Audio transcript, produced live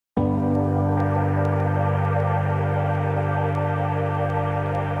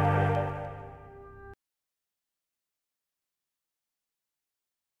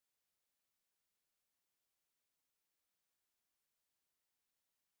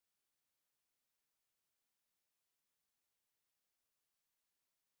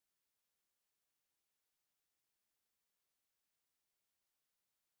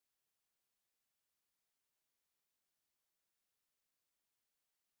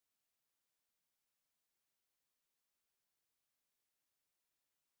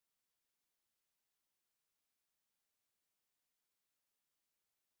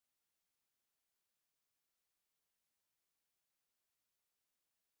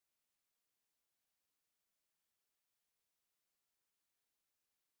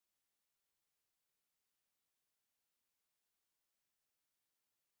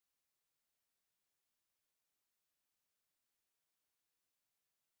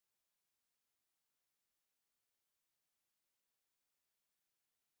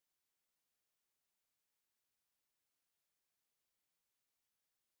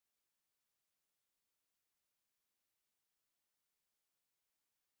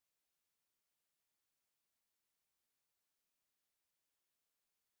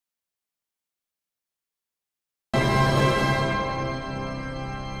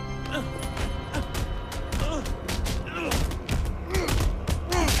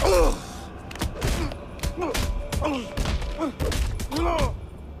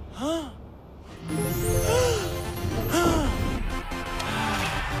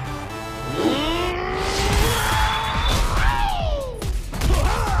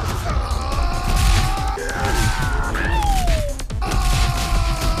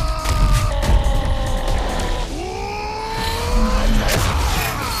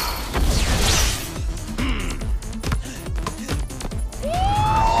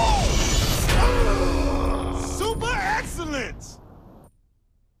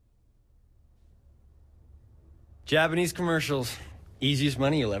Japanese commercials. Easiest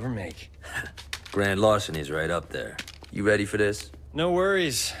money you'll ever make. Grand larceny's right up there. You ready for this? No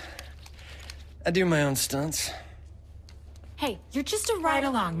worries. I do my own stunts. Hey, you're just a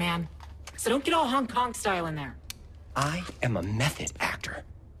ride-along, man. So don't get all Hong Kong style in there. I am a method actor.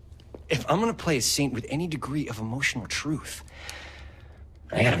 If I'm gonna play a saint with any degree of emotional truth,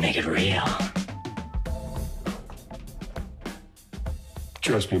 I gotta make it real.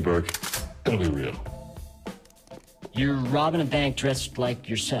 Trust me, Burke. It'll be real. You're robbing a bank dressed like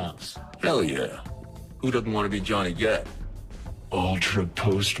yourselves. Hell yeah. Who doesn't want to be Johnny Gat? Ultra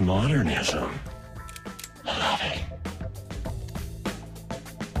postmodernism. I love it.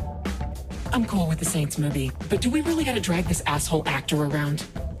 I'm cool with the Saints movie, but do we really gotta drag this asshole actor around?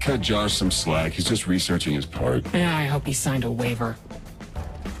 Cut Josh some slack. He's just researching his part. Yeah, I hope he signed a waiver.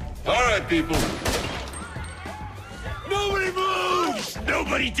 All right, people. Nobody moves!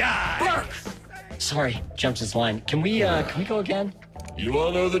 Nobody dies! Burke! Sorry, jumps his line. Can we go again? You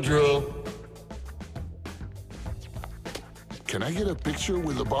all know the drill. Can I get a picture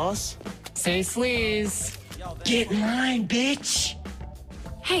with the boss? Say sleaze. Get in line, bitch!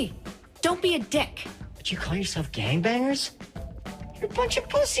 Hey, don't be a dick. But you call yourself gangbangers? You're a bunch of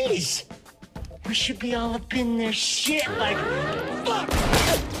pussies. We should be all up in their shit like, fuck!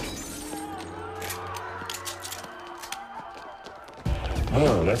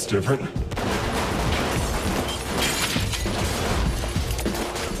 Oh, that's different.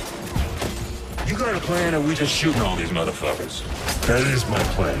 You got a plan, or we just shooting all these motherfuckers? That is my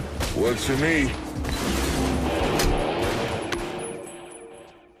plan. Works for me.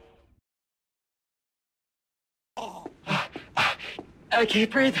 I can't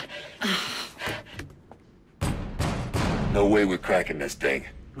breathe. No way we're cracking this thing.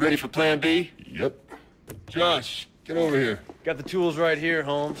 Ready for plan B? Yep. Josh, get over here. Got the tools right here,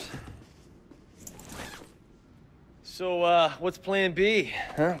 Holmes. So, what's plan B?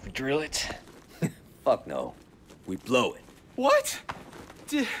 Huh? We drill it? Fuck no. We blow it. What?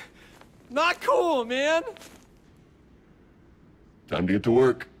 Not cool, man. Time to get to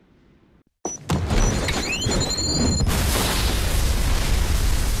work. Let's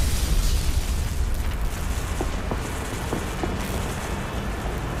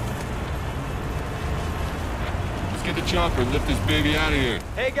get the chopper and lift this baby out of here.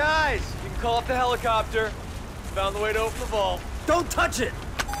 Hey, guys! You can call up the helicopter. Found the way to open the vault. Don't touch it!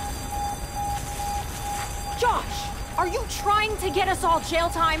 Josh, are you trying to get us all jail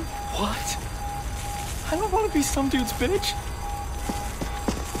time? What? I don't want to be some dude's bitch.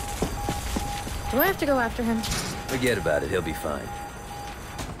 Do I have to go after him? Forget about it, he'll be fine.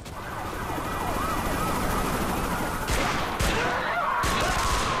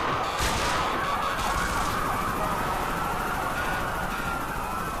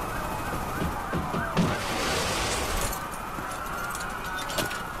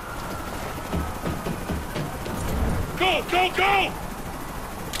 Go, go, go!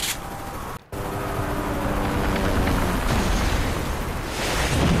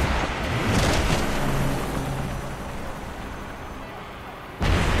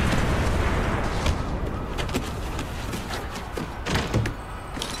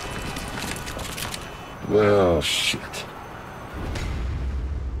 Well, shit.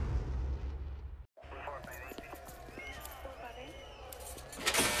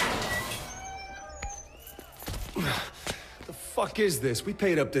 The fuck is this? We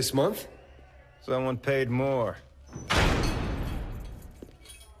paid up this month. Someone paid more.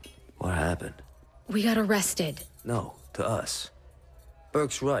 What happened? We got arrested. No, to us.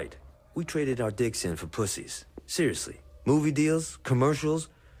 Burke's right. We traded our dicks in for pussies. Seriously. Movie deals, commercials.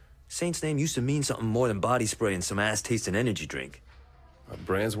 Saint's name used to mean something more than body spray and some ass-tasting energy drink. Our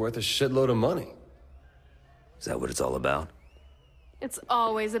brand's worth a shitload of money. Is that what it's all about? It's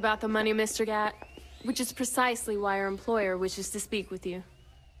always about the money, Mr. Gat. Which is precisely why our employer wishes to speak with you.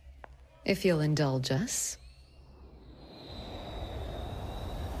 If you'll indulge us.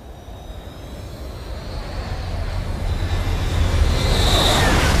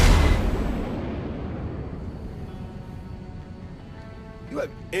 You have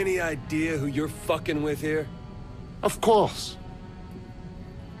any idea who you're fucking with here? Of course.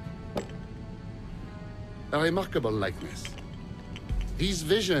 A remarkable likeness. These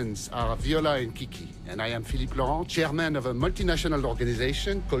visions are Viola and Kiki, and I am Philippe Laurent, chairman of a multinational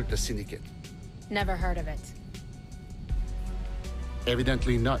organization called the Syndicate. Never heard of it.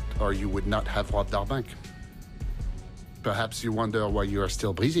 Evidently not, or you would not have robbed our bank. Perhaps you wonder why you are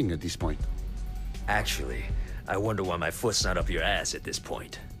still breathing at this point. Actually, I wonder why my foot's not up your ass at this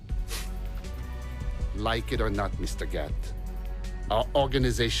point. Like it or not, Mr. Gatt, our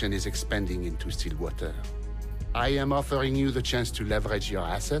organization is expanding into Stillwater. I am offering you the chance to leverage your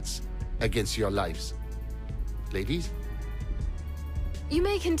assets against your lives. Ladies? You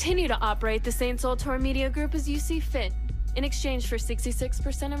may continue to operate the Saint Soltor Media Group as you see fit, in exchange for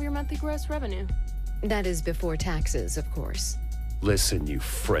 66% of your monthly gross revenue. That is before taxes, of course. Listen, you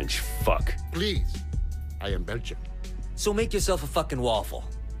French fuck. Please. I am Belgian. So make yourself a fucking waffle.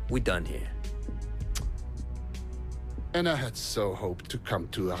 We done here. And I had so hoped to come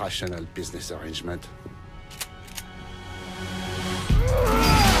to a rational business arrangement.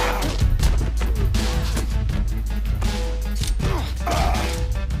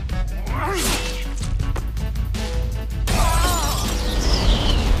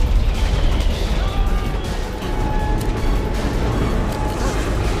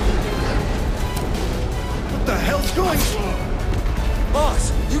 What the hell's going on?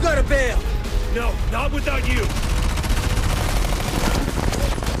 Boss, you gotta bail! No, not without you.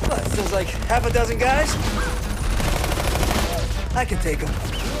 What, there's like half a dozen guys? I can take them.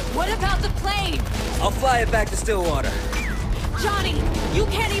 What about the plane? I'll fly it back to Stillwater. Johnny, you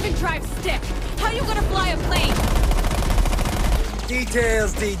can't even drive stick. How are you gonna fly a plane?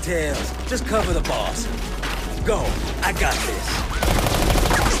 Details, details. Just cover the boss. Go, I got this.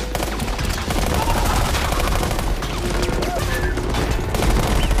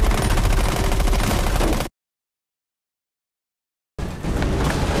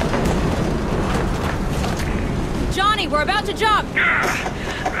 Johnny, we're about to jump.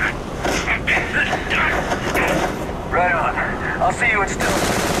 Right on. I'll see you at Still.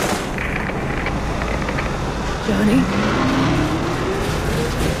 Johnny?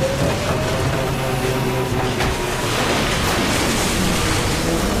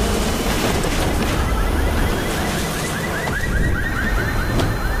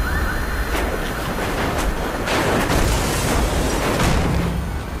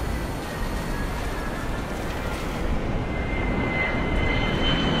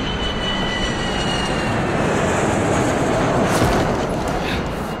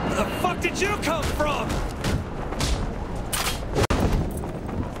 Did you come from?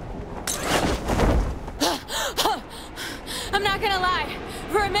 I'm not gonna lie.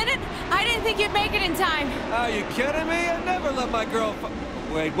 For a minute, I didn't think you'd make it in time. Are you kidding me? I never let my girl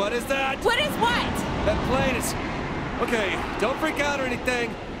Wait, what is that? What is what? That plane is... Okay, don't freak out or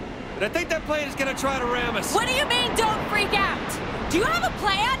anything, but I think that plane is gonna try to ram us. What do you mean, don't freak out? Do you have a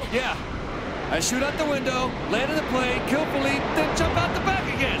plan? Yeah. I shoot out the window, land in the plane, kill Philippe, then jump out the back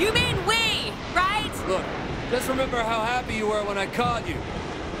again. You mean we, right? Look, just remember how happy you were when I caught you.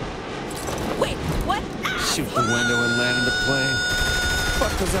 Wait, what? Shoot the window and land in the plane.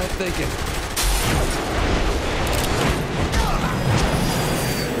 What was I thinking?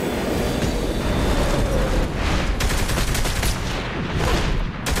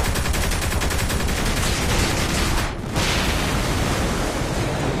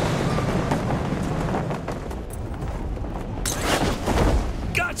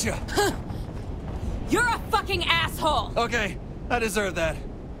 Gotcha! You're a fucking asshole! Okay, I deserve that.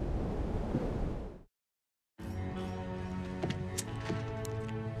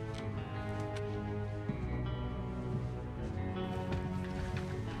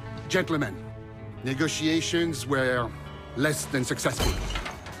 Gentlemen, negotiations were less than successful.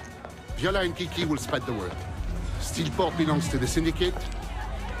 Viola and Kiki will spread the word. Steelport belongs to the Syndicate,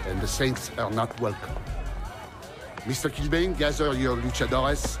 and the Saints are not welcome. Mr. Kilbane, gather your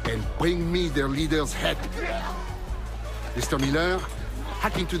luchadores and bring me their leader's head. Mr. Miller,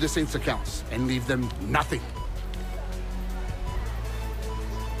 hack into the Saints' accounts and leave them nothing.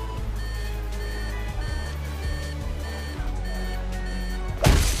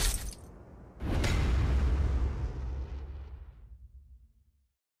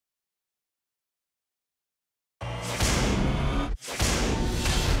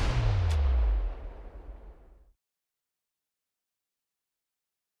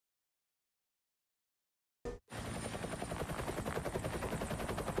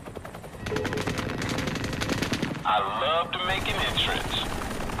 I love to make an entrance.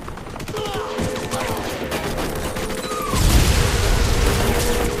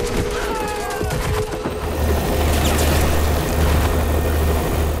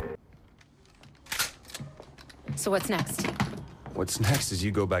 So what's next? What's next is you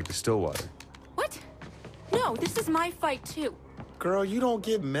go back to Stillwater. What? No, this is my fight too. Girl, you don't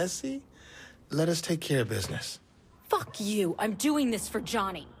get messy. Let us take care of business. Fuck you. I'm doing this for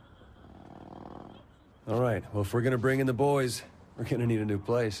Johnny. All right, well, if we're gonna bring in the boys, we're gonna need a new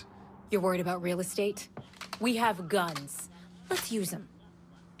place. You're worried about real estate? We have guns. Let's use them.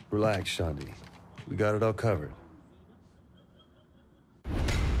 Relax, Shandi. We got it all covered.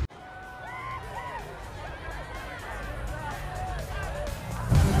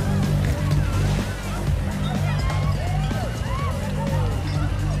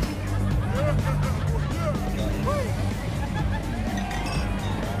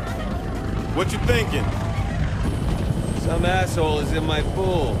 What you thinking? Some asshole is in my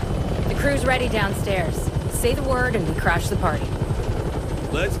pool. The crew's ready downstairs. Say the word and we crash the party.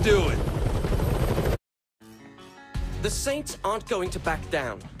 Let's do it. The Saints aren't going to back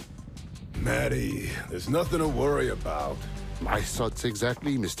down. Maddie, there's nothing to worry about. My thoughts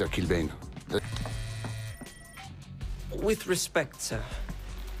exactly, Mr. Kilbane. With respect, sir.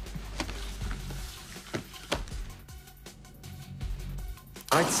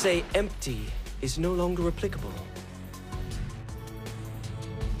 I'd say empty is no longer applicable.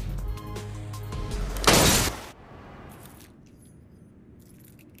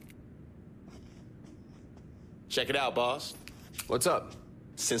 Check it out, boss. What's up?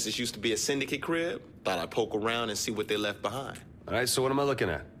 Since this used to be a syndicate crib, thought I'd poke around and see what they left behind. All right, so what am I looking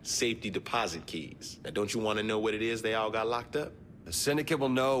at? Safety deposit keys. Now, don't you want to know what it is they all got locked up? The syndicate will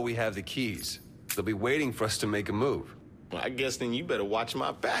know we have the keys. They'll be waiting for us to make a move. Well, I guess then you better watch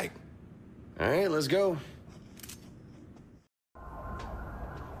my back. All right, let's go.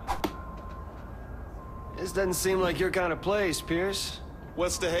 This doesn't seem like your kind of place, Pierce.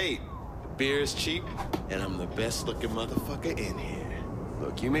 What's the hate? Beer's cheap, and I'm the best-looking motherfucker in here.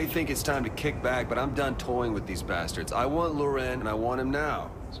 Look, you may think it's time to kick back, but I'm done toying with these bastards. I want Loren, and I want him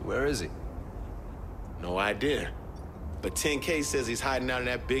now. So where is he? No idea. But 10K says he's hiding out in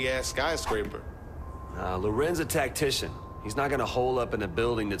that big-ass skyscraper. Loren's a tactician. He's not gonna hole up in a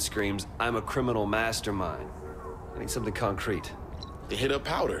building that screams, I'm a criminal mastermind. I need something concrete. To hit up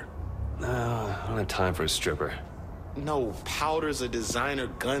Powder. No, I don't have time for a stripper. No, Powder's a designer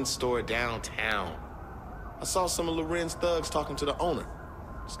gun store downtown. I saw some of Loren's thugs talking to the owner.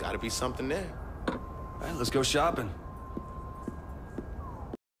 There's gotta be something there. All right, let's go shopping.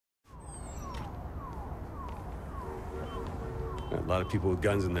 A lot of people with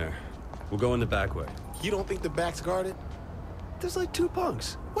guns in there. We'll go in the back way. You don't think the back's guarded? There's like 2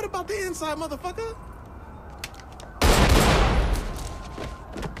 punks. What about the inside, motherfucker?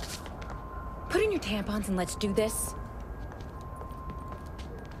 Put in your tampons and let's do this.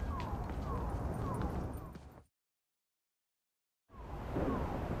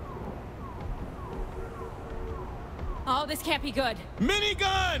 Oh, this can't be good.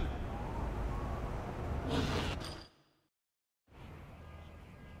 Minigun!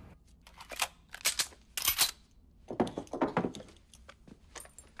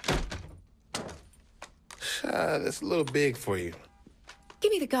 That's a little big for you.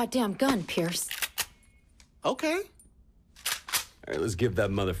 Give me the goddamn gun, Pierce. Okay. All right, let's give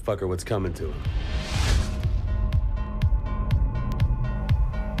that motherfucker what's coming to him.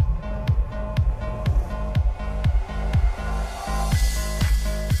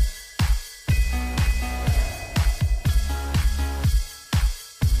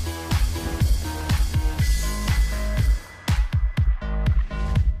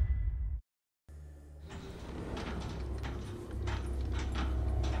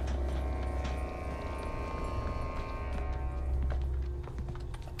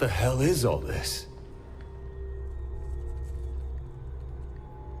 What the hell is all this?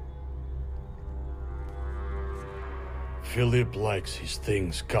 Philip likes his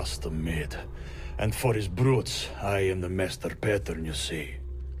things custom made. And for his brutes, I am the master pattern, you see.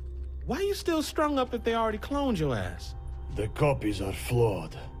 Why you still strung up if they already cloned your ass? The copies are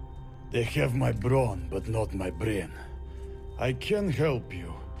flawed. They have my brawn, but not my brain. I can help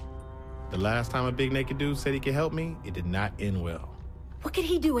you. The last time a big naked dude said he could help me, it did not end well. What could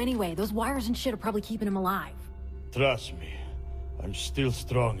he do anyway? Those wires and shit are probably keeping him alive. Trust me, I'm still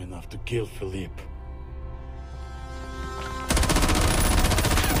strong enough to kill Philippe.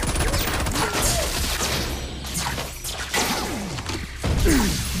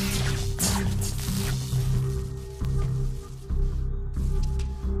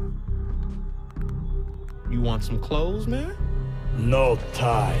 You want some clothes, man? No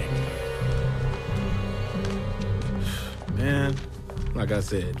time. Man, like I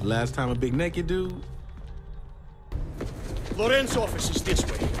said, last time a big naked dude... Loren's office is this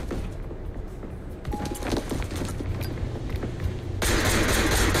way.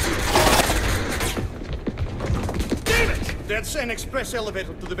 That's an express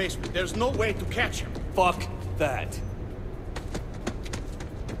elevator to the basement. There's no way to catch him. Fuck that.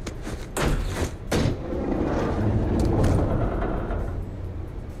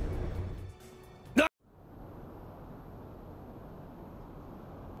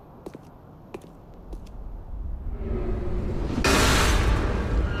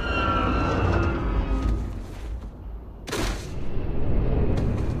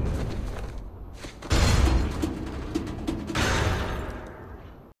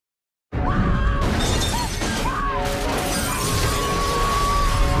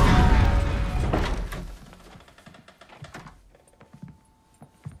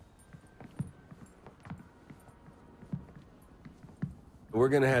 We're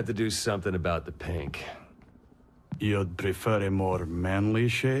gonna have to do something about the pink. You'd prefer a more manly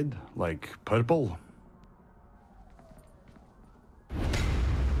shade, like purple?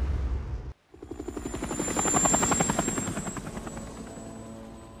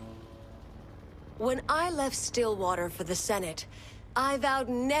 When I left Stillwater for the Senate, I vowed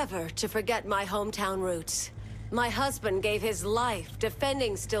never to forget my hometown roots. My husband gave his life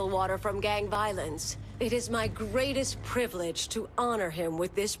defending Stillwater from gang violence. It is my greatest privilege to honor him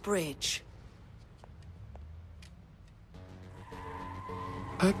with this bridge.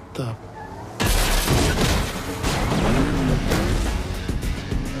 What the...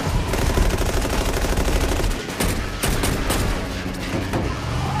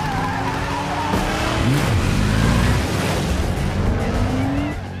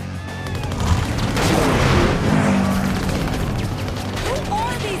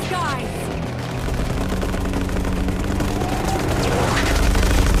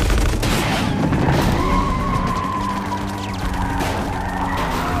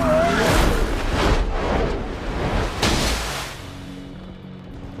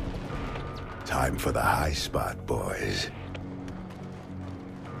 Time for the high spot, boys.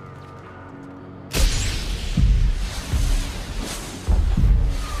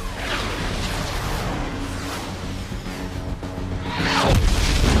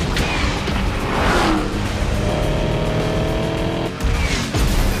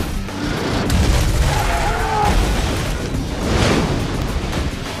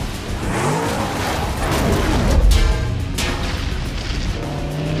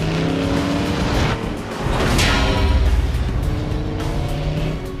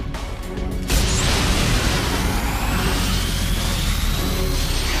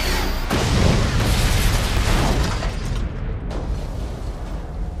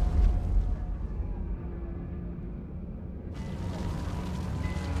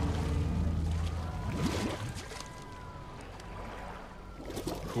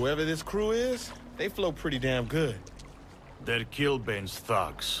 Whoever this crew is, they flow pretty damn good. They're Killbane's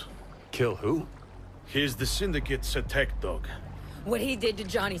thugs. Kill who? He's the Syndicate's attack dog. What he did to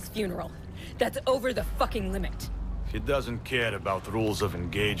Johnny's funeral. That's over the fucking limit. He doesn't care about rules of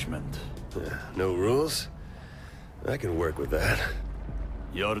engagement. No rules? I can work with that.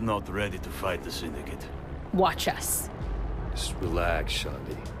 You're not ready to fight the Syndicate. Watch us. Just relax,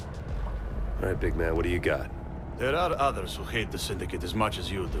 Shandy. All right, big man, what do you got? There are others who hate the Syndicate as much as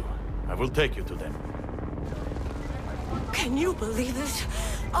you do. I will take you to them. Can you believe this?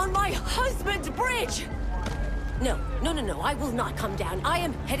 On my husband's bridge! No, I will not come down. I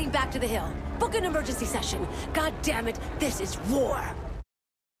am heading back to the hill. Book an emergency session. God damn it, this is war!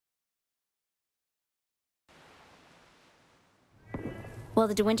 Well,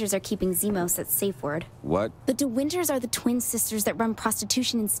 the De Winters are keeping Zemos at safe word. What? The De Winters are the twin sisters that run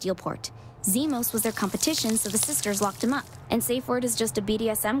prostitution in Steelport. Zemos was their competition, so the sisters locked him up. And Safe Word is just a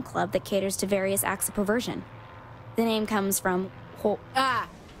BDSM club that caters to various acts of perversion. The name comes from...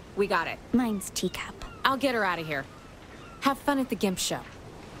 We got it. Mine's Teacup. I'll get her out of here. Have fun at the Gimp show.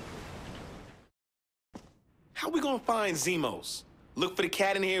 How we gonna find Zemos? Look for the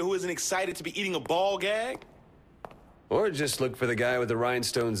cat in here who isn't excited to be eating a ball gag? Or just look for the guy with the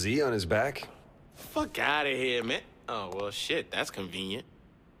rhinestone Z on his back. Fuck out of here, man. Oh, well, shit, that's convenient.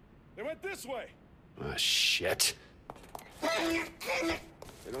 They went this way. Oh, shit. We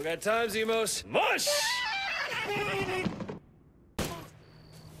don't got time, Zemos. Mush!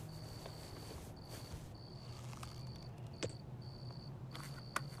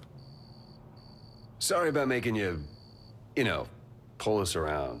 Sorry about making you, pull us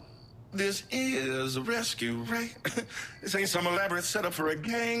around. This is a rescue, right? This ain't some elaborate setup for a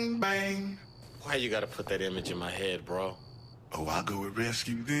gangbang. Why you gotta put that image in my head, bro? Oh, I'll go with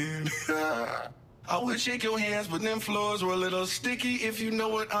rescue then. I would shake your hands, but them floors were a little sticky, if you know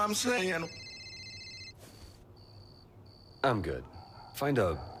what I'm saying. I'm good. Find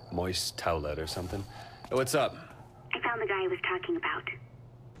a moist towelette or something. Oh, what's up? I found the guy I was talking about.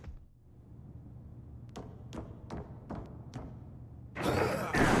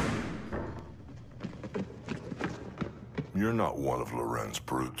 You're not one of Loren's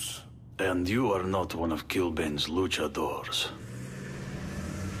brutes. And you are not one of Killbane's luchadors.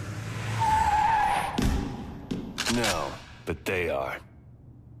 No, but they are.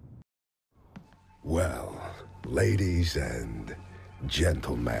 Well, ladies and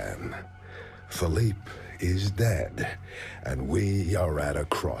gentlemen, Philippe is dead, and we are at a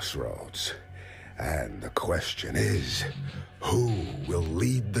crossroads. And the question is, who will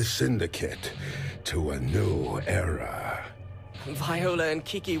lead the Syndicate to a new era? Viola and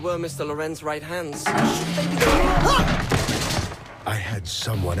Kiki were Mr. Loren's right hands. I had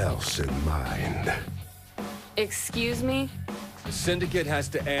someone else in mind. Excuse me? The Syndicate has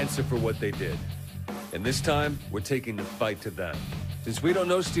to answer for what they did. And this time, we're taking the fight to them. Since we don't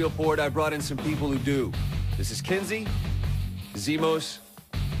know Steelport, I brought in some people who do. This is Kinsey, Zemos,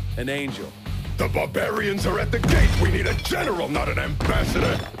 and Angel. The barbarians are at the gate! We need a general, not an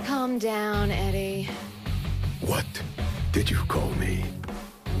ambassador! Calm down, Eddie. What did you call me?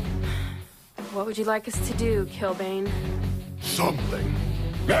 What would you like us to do, Killbane? Something.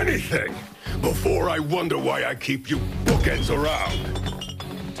 Anything! Before I wonder why I keep you bookends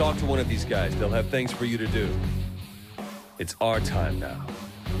around. Talk to one of these guys. They'll have things for you to do. It's our time now.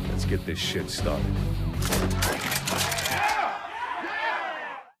 Let's get this shit started.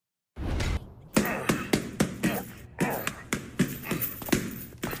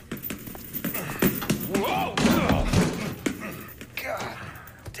 Whoa! God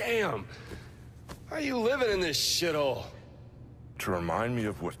damn. How are you living in this shithole? To remind me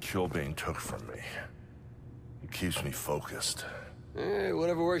of what Killbane took from me. It keeps me focused. Hey,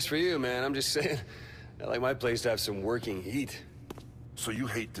 whatever works for you, man. I'm just saying, I like my place to have some working heat. So you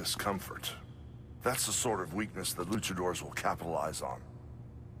hate discomfort. That's the sort of weakness that luchadors will capitalize on.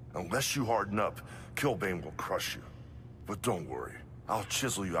 Unless you harden up, Killbane will crush you. But don't worry, I'll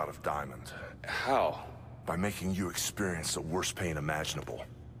chisel you out of diamond. How? By making you experience the worst pain imaginable.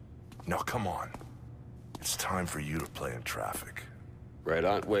 Now come on. It's time for you to play in traffic. Right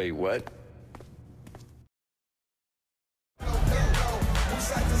on. Wait, what?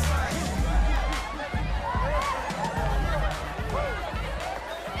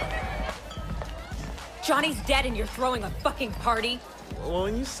 Johnny's dead and you're throwing a fucking party? Well,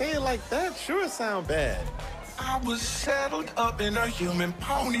 when you say it like that, sure it sound bad. I was saddled up in a human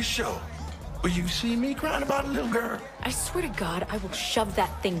pony show. Will you see me crying about a little girl? I swear to God, I will shove that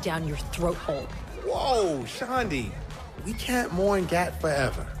thing down your throat hole. Whoa, Shandi. We can't mourn Gat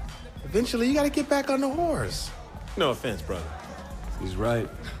forever. Eventually, you gotta get back on the horse. No offense, brother. He's right.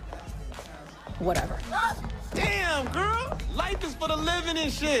 Whatever. Damn, girl! Life is for the living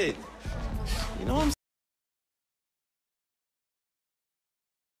and shit. You know what I'm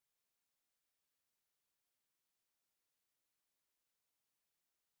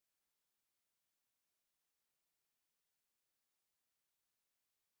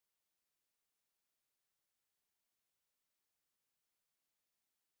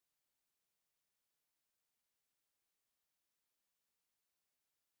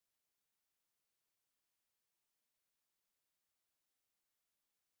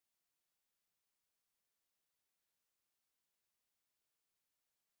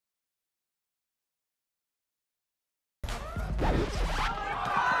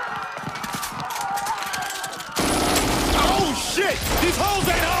Oh shit! These hoes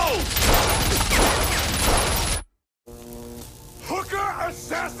ain't hoes! Hooker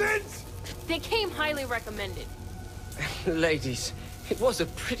assassins? They came highly recommended. Ladies, it was a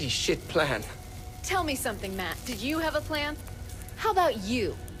pretty shit plan. Tell me something, Matt. Did you have a plan? How about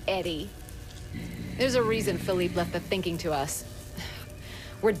you, Eddie? There's a reason Philippe left the thinking to us.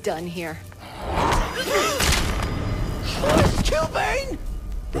 We're done here. Killbane!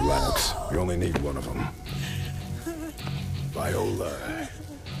 Relax. You only need one of them. Viola,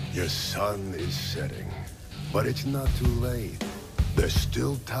 your sun is setting. But it's not too late. There's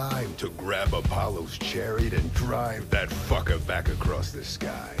still time to grab Apollo's chariot and drive that fucker back across the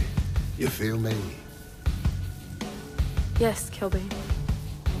sky. You feel me? Yes, Killbane.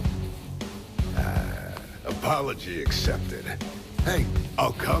 Apology accepted. Hey,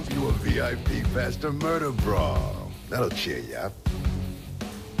 I'll comp you a VIP pass to Murder Brawl. That'll cheer you up.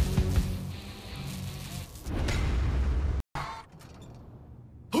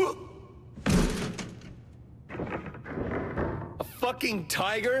 A fucking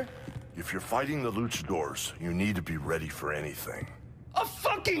tiger? If you're fighting the luchadors, you need to be ready for anything. A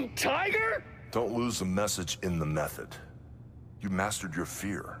fucking tiger? Don't lose the message in the method. You mastered your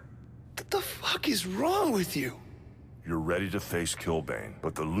fear. What the fuck is wrong with you? You're ready to face Killbane,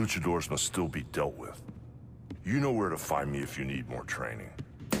 but the luchadors must still be dealt with. You know where to find me if you need more training.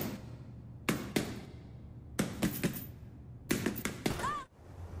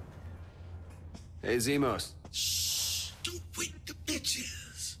 Hey, Zemos. Shh! Don't wake the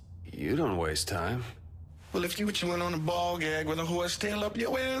bitches. You don't waste time. Well, if you were chewing on a ball gag with a horse tail up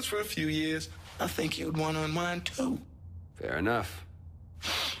your ass for a few years, I think you'd want to unwind too. Fair enough.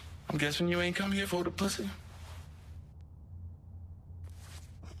 I'm guessing you ain't come here for the pussy.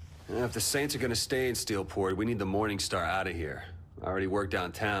 If the Saints are gonna stay in Steelport, we need the Morning Star out of here. I already work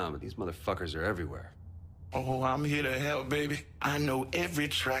downtown, but these motherfuckers are everywhere. Oh, I'm here to help, baby. I know every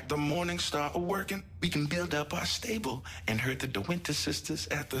track the Morning Star are working. We can build up our stable and hurt the DeWinter sisters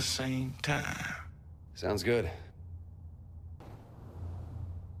at the same time. Sounds good.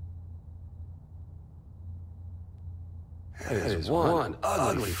 That is one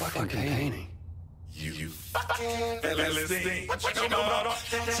ugly fucking painting. You fucking LSD. What you know about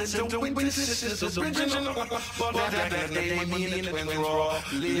that's the DeWinter sisters original. But that they me and the twins raw.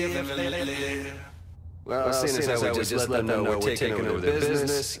 Live. Well, seeing as how we just let them know we're taking over their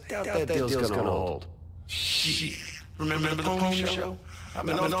business, doubt that deal's gonna hold. Shit. Remember the Pony Show? I've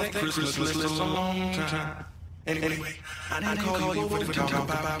been on that Christmas list a long time. Anyway, I didn't call you over to talk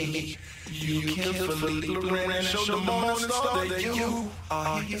about me. You killed Philippe Loren and showed the Morning Star that you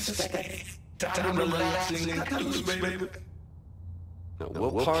are here to stay. Time to relax and cut loose, baby. No,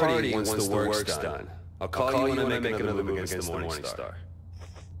 we'll party once the work's done. I'll call you when I make another move against the Morning Star.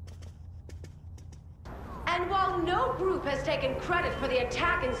 And while no group has taken credit for the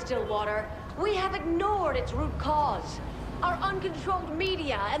attack in Stillwater, we have ignored its root cause. Our uncontrolled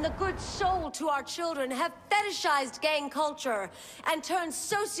media and the good soul to our children have fetishized gang culture and turned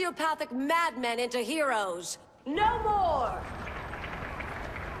sociopathic madmen into heroes. No more!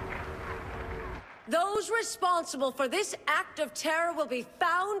 Those responsible for this act of terror will be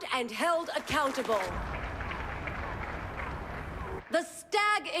found and held accountable. The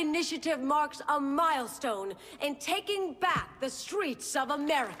Stag Initiative marks a milestone in taking back the streets of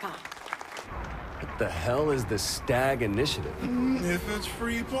America. What the hell is the Stag Initiative? If it's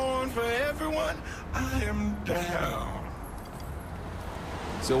free porn for everyone, I am down.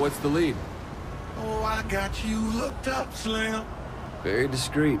 So what's the lead? Oh, I got you hooked up, Slim. Very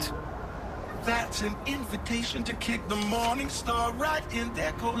discreet. That's an invitation to kick the Morning Star right in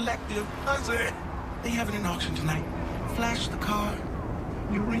their collective pussy. They having an auction tonight. Flash the card.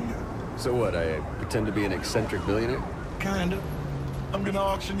 You ring it. So what, I pretend to be an eccentric billionaire? Kinda. I'm gonna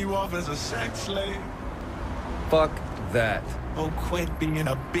auction you off as a sex slave. Fuck that. Oh, quit being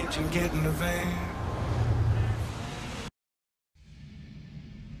a bitch and get in the van.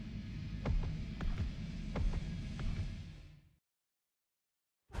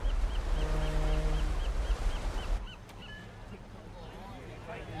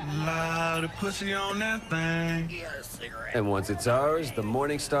 Lot of pussy on that thing. And once it's ours, the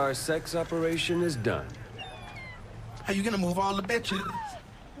Morning Star sex operation is done. How you gonna move all the bitches?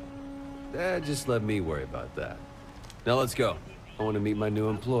 Just let me worry about that. Now let's go. I want to meet my new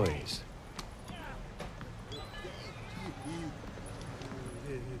employees.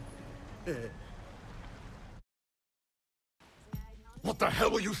 What the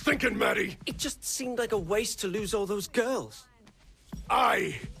hell were you thinking, Matty? It just seemed like a waste to lose all those girls.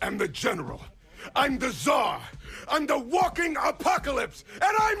 I am the general. I'm the Tsar. I'm the walking apocalypse. And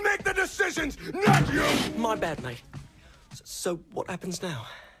I make the decisions, not you! My bad, mate. So what happens now?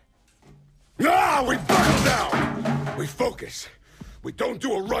 Ah, we buckle down! We focus. We don't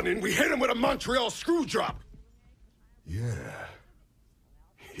do a run-in, we hit him with a Montreal screw drop. Yeah.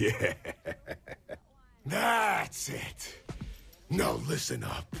 Yeah. That's it. Now listen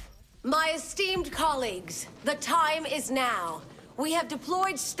up. My esteemed colleagues, the time is now. We have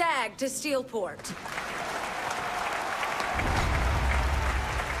deployed Stag to Steelport.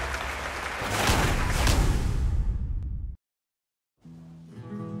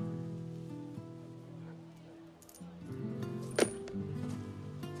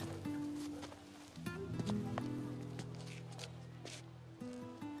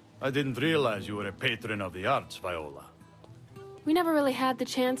 I didn't realize you were a patron of the arts, Viola. We never really had the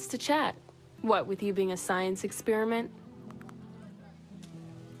chance to chat. What, with you being a science experiment?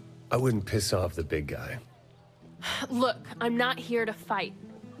 I wouldn't piss off the big guy. Look, I'm not here to fight.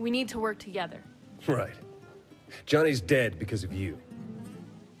 We need to work together. Right. Johnny's dead because of you.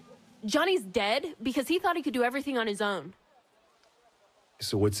 Johnny's dead because he thought he could do everything on his own.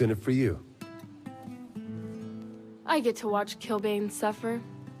 So what's in it for you? I get to watch Killbane suffer.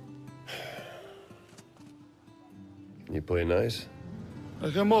 You play nice?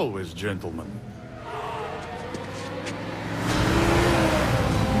 Like I'm always gentleman.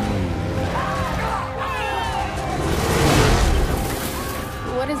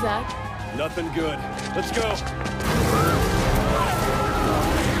 Zach? Nothing good. Let's go.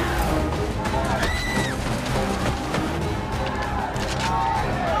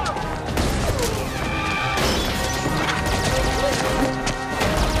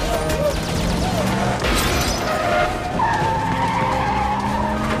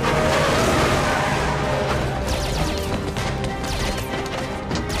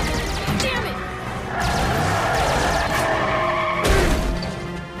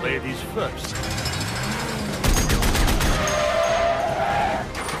 First.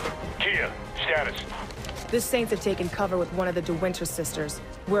 Kia, status. The Saints have taken cover with one of the De Winter sisters.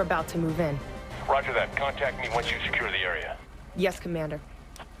 We're about to move in. Roger that. Contact me once you secure the area. Yes, Commander.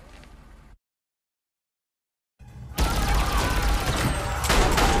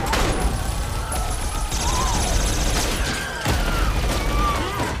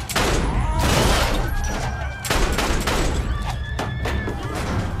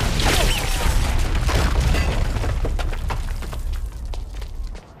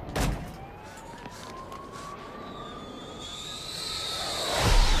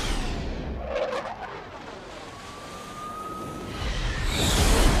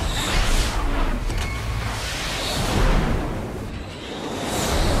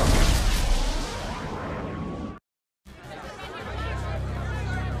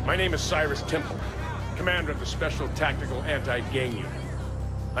 My name is Cyrus Temple, commander of the Special Tactical Anti-Gang Unit.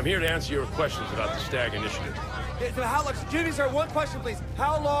 I'm here to answer your questions about the Stag Initiative. Yeah, so how long, Jimmy, sir, one question, please.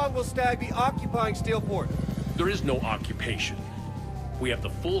 How long will Stag be occupying Steelport? There is no occupation. We have the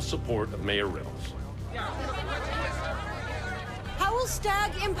full support of Mayor Reynolds. How will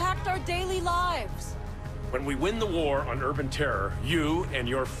Stag impact our daily lives? When we win the war on urban terror, you and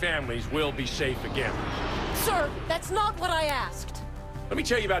your families will be safe again. Sir, that's not what I asked. Let me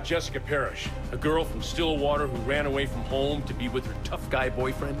tell you about Jessica Parrish, a girl from Stillwater who ran away from home to be with her tough guy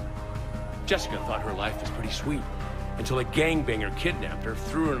boyfriend. Jessica thought her life was pretty sweet, until a gangbanger kidnapped her,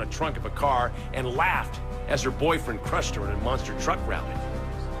 threw her in the trunk of a car, and laughed as her boyfriend crushed her in a monster truck rally.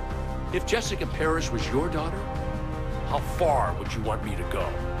 If Jessica Parrish was your daughter, how far would you want me to go?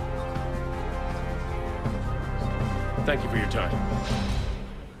 Thank you for your time.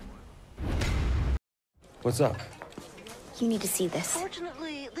 What's up? You need to see this.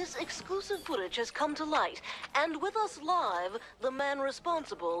 Fortunately, this exclusive footage has come to light, and with us live, the man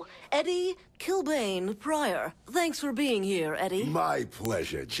responsible, Eddie Kilbane Pryor. Thanks for being here, Eddie. My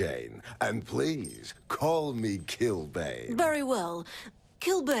pleasure, Jane. And please, call me Kilbane. Very well.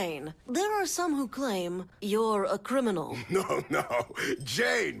 Kilbane, there are some who claim you're a criminal. No,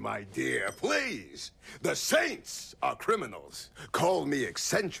 Jane, my dear, please. The Saints are criminals. Call me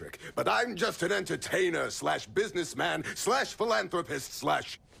eccentric, but I'm just an entertainer slash businessman slash philanthropist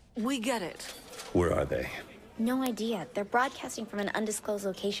slash... We get it. Where are they? No idea. They're broadcasting from an undisclosed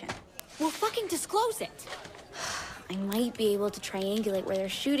location. Well, fucking disclose it. I might be able to triangulate where they're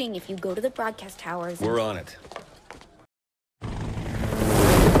shooting if you go to the broadcast towers. We're on it.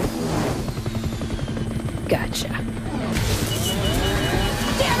 Gotcha. Damn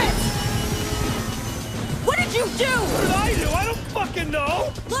it! What did you do? What did I do? I don't fucking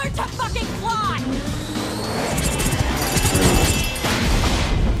know! Learn to fucking fly!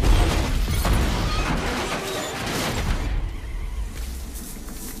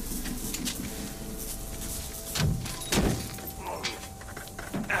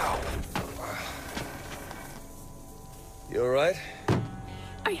 Ow. You all right?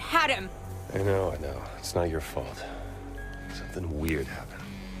 I had him. I know. It's not your fault. Something weird happened.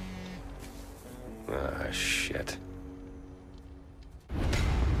 Ah, shit.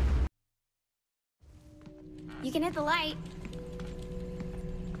 You can hit the light.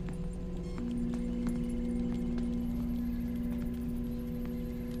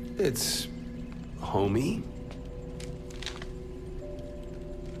 It's... homey?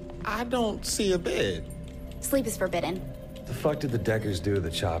 I don't see a bed. Sleep is forbidden. What the fuck did the Deckers do to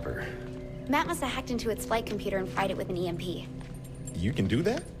the chopper? Matt must have hacked into its flight computer and fried it with an EMP. You can do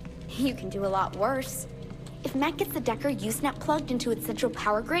that? You can do a lot worse. If Matt gets the Decker Usenet plugged into its central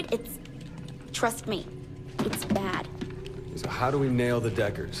power grid, it's... Trust me, it's bad. So how do we nail the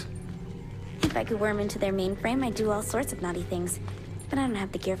Deckers? If I could worm into their mainframe, I'd do all sorts of naughty things. But I don't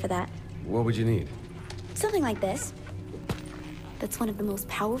have the gear for that. What would you need? Something like this. That's one of the most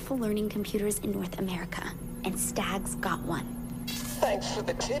powerful learning computers in North America. And Stag's got one. Thanks for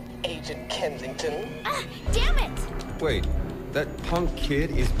the tip, Agent Kensington. Ah, damn it! Wait, that punk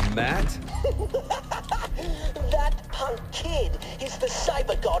kid is Matt? That punk kid is the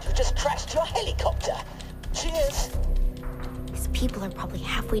cyber god who just crashed your helicopter. Cheers. These people are probably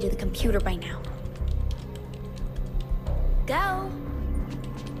halfway to the computer by now. Go!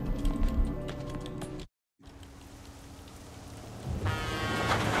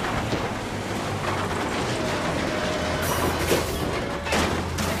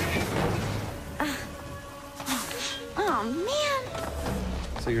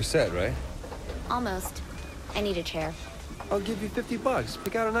 So you're set, right? Almost. I need a chair. I'll give you $50.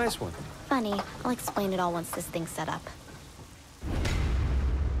 Pick out a nice one. Funny. I'll explain it all once this thing's set up.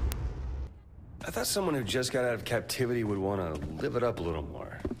 I thought someone who just got out of captivity would want to live it up a little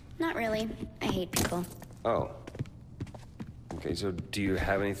more. Not really. I hate people. Oh. Okay, so do you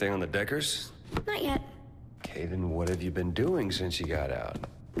have anything on the Deckers? Not yet. Okay, then what have you been doing since you got out?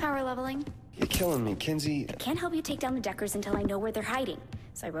 Power leveling. You're killing me, Kinsey. I can't help you take down the Deckers until I know where they're hiding.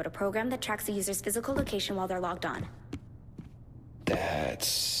 So I wrote a program that tracks the user's physical location while they're logged on.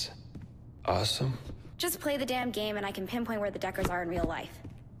 That's awesome. Just play the damn game and I can pinpoint where the Deckers are in real life.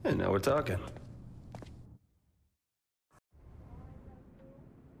 And now we're talking.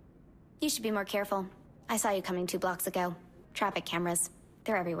 You should be more careful. I saw you coming 2 blocks ago. Traffic cameras.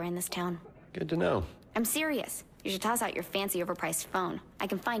 They're everywhere in this town. Good to know. I'm serious. You should toss out your fancy overpriced phone. I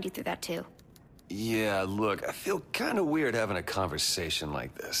can find you through that too. Yeah, look, I feel kind of weird having a conversation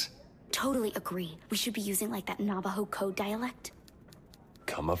like this. Totally agree. We should be using like that Navajo code dialect.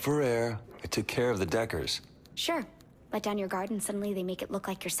 Come up for air. I took care of the Deckers. Sure. Let down your guard and suddenly they make it look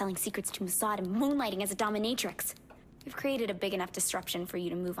like you're selling secrets to Mossad and moonlighting as a dominatrix. We've created a big enough disruption for you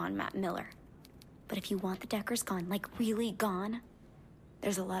to move on Matt Miller. But if you want the Deckers gone, like really gone,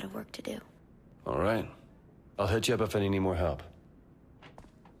 there's a lot of work to do. All right. I'll hit you up if I need more help.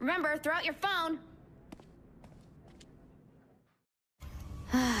 Remember, throw out your phone!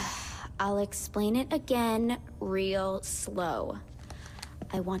 I'll explain it again real slow.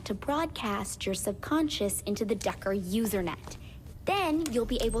 I want to broadcast your subconscious into the Decker usernet. Then you'll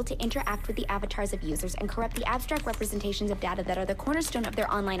be able to interact with the avatars of users and corrupt the abstract representations of data that are the cornerstone of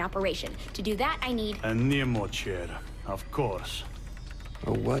their online operation. To do that, I need... A Nemo chair, of course.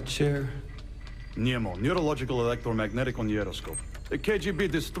 A what chair? Nemo, neurological electromagnetic on gyroscope. The KGB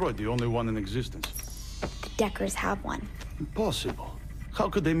destroyed the only one in existence. The Deckers have one. Impossible. How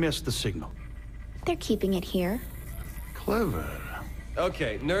could they miss the signal? They're keeping it here. Clever.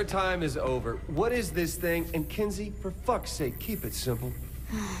 Okay, nerd time is over. What is this thing? And Kinsey, for fuck's sake, keep it simple.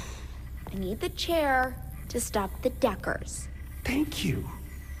 I need the chair to stop the Deckers. Thank you.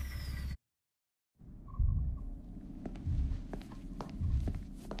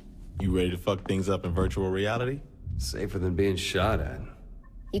 You ready to fuck things up in virtual reality? Safer than being shot at.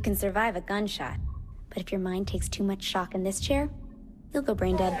 You can survive a gunshot, but if your mind takes too much shock in this chair, you'll go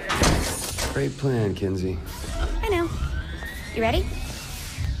brain dead. Great plan, Kinsey. I know. You ready?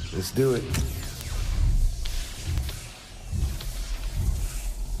 Let's do it.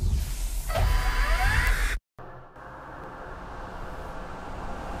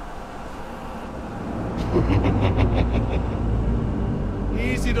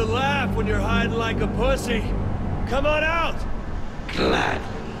 Easy to laugh when you're hiding like a pussy. Come on out! Gladly.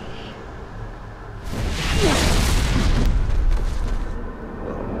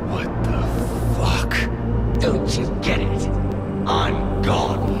 What the fuck? Don't you get it? I'm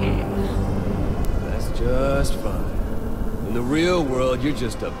gone here. That's just fine. In the real world, you're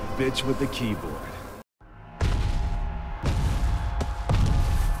just a bitch with a keyboard.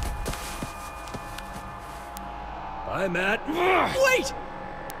 Bye, Matt. Wait!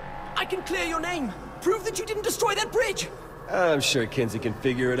 I can clear your name. Prove that you didn't destroy that bridge. I'm sure Kinsey can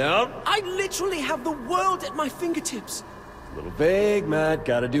figure it out. I literally have the world at my fingertips. A little vague, Matt.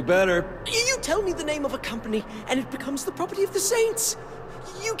 Gotta do better. You tell me the name of a company, and it becomes the property of the Saints.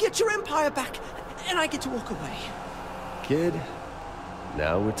 You get your empire back, and I get to walk away. Kid,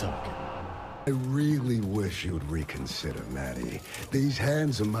 now we're talking. I really wish you'd reconsider, Maddie. These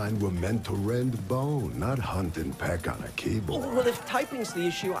hands of mine were meant to rend bone, not hunt and peck on a keyboard. Well, if typing's the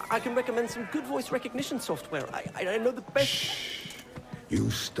issue, I can recommend some good voice recognition software. I know the best... Shh. You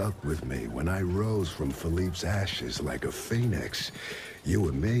stuck with me when I rose from Philippe's ashes like a phoenix. You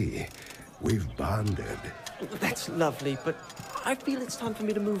and me, we've bonded. That's lovely, but I feel it's time for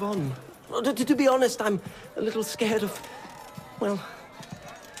me to move on. To be honest, I'm a little scared of, well,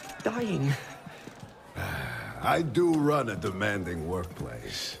 dying. I do run a demanding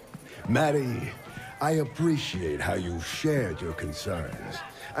workplace. Maddie, I appreciate how you shared your concerns.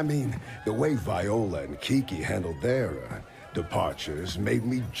 I mean, the way Viola and Kiki handled their departures made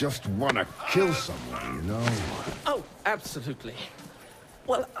me just want to kill someone, you know? Oh, absolutely.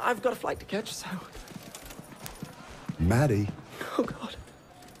 Well, I've got a flight to catch, so... Maddie. Oh, God.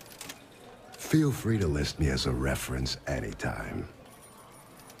 Feel free to list me as a reference anytime.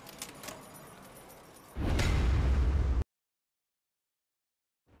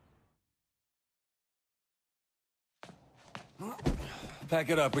 Pack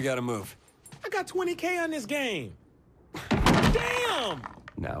it up, we gotta move. I got 20K on this game. Damn!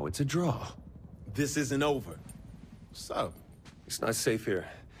 Now it's a draw. This isn't over. So, It's not safe here.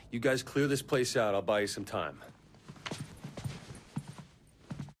 You guys clear this place out, I'll buy you some time.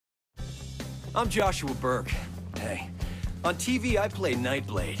 I'm Joshua Burke. Hey, on TV I play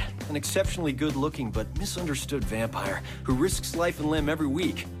Nightblade, an exceptionally good-looking but misunderstood vampire who risks life and limb every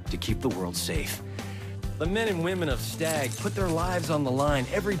week to keep the world safe. The men and women of Stag put their lives on the line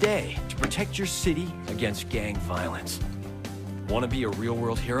every day to protect your city against gang violence. Want to be a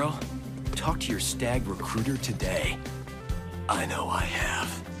real-world hero? Talk to your Stag recruiter today. I know I have.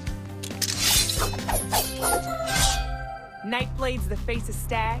 Nightblade's the face of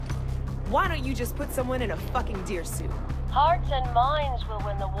Stag? Why don't you just put someone in a fucking deer suit? Hearts and minds will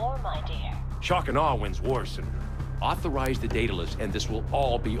win the war, my dear. Shock and awe wins wars, Senator. Authorize the data list and this will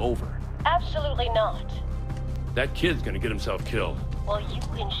all be over. Absolutely not. That kid's gonna get himself killed. Will you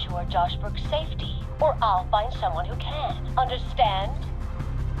ensure Josh Burke's safety? Or I'll find someone who can. Understand?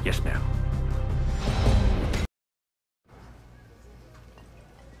 Yes, ma'am.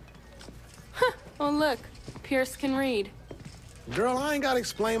 Oh, look. Pierce can read. Girl, I ain't gotta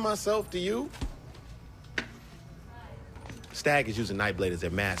explain myself to you. Stag is using Nightblade as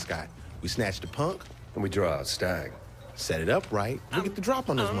their mascot. We snatch the punk. And we draw out Stag. Set it up right. We get the drop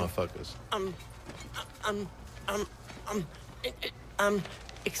on those motherfuckers.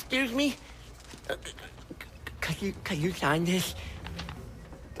 Excuse me? Can you sign this?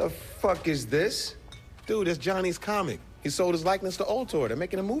 The fuck is this? Dude, it's Johnny's comic. He sold his likeness to Ultor. They're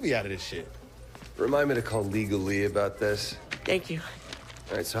making a movie out of this shit. Remind me to call Legal Lee about this. Thank you.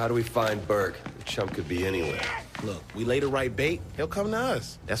 All right, so how do we find Burke? The chump could be anywhere. Look, we lay the right bait, he'll come to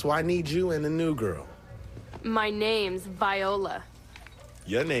us. That's why I need you and the new girl. My name's Viola.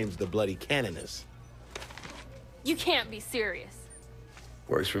 Your name's the Bloody Canoness. You can't be serious.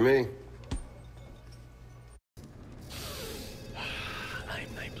 Works for me. I am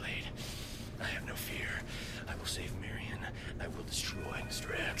Nightblade. I have no fear. I will save Marion. I will destroy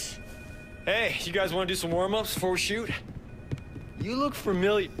Strax. Hey, you guys want to do some warm-ups before we shoot? You look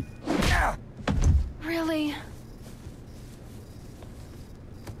familiar. Really?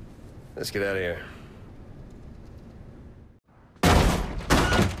 Let's get out of here.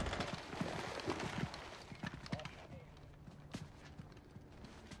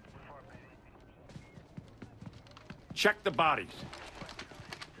 Check the bodies.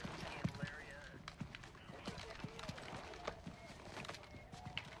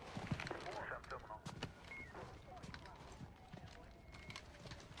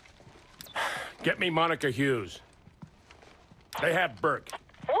 Get me Monica Hughes. They have Burke.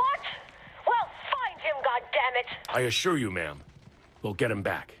 What? Well, find him, goddammit! I assure you, ma'am, we'll get him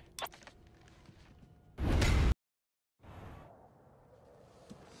back.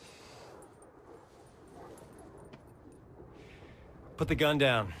 Put the gun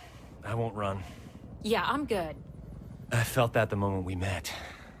down. I won't run. Yeah, I'm good. I felt that the moment we met.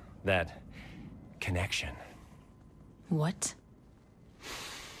 That connection. What?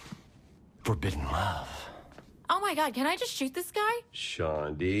 Forbidden love. Oh my god, can I just shoot this guy?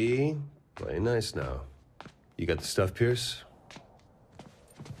 Shondi, play nice now. You got the stuff, Pierce?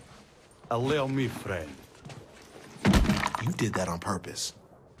 Allow me, friend. You did that on purpose.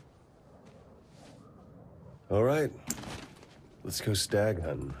 All right. Let's go stag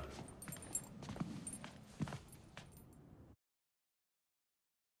hunting.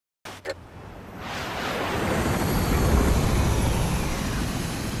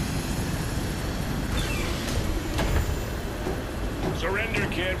 Surrender,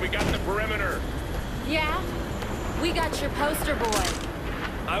 kid. We got the perimeter. Yeah? We got your poster boy.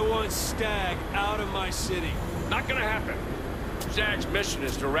 I want Stag out of my city. Not gonna happen. Stag's mission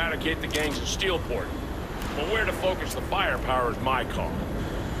is to eradicate the gangs in Steelport. But where to focus the firepower is my call.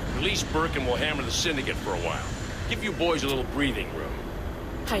 Release Burke and we'll hammer the Syndicate for a while. Give you boys a little breathing room.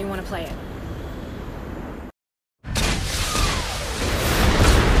 How you want to play it?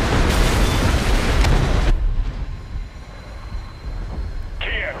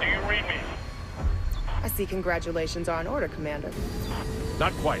 Kia, do you read me? I see congratulations are in order, Commander.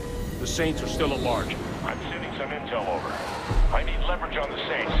 Not quite. The Saints are still at large. I'm sending some intel over. I need leverage on the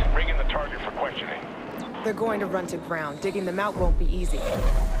Saints. Bring in the target for questioning. They're going to run to ground. Digging them out won't be easy.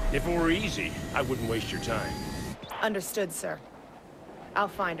 If it were easy, I wouldn't waste your time. Understood, sir. I'll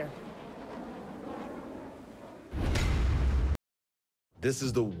find her. This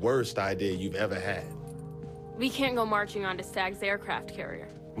is the worst idea you've ever had. We can't go marching onto Stag's aircraft carrier.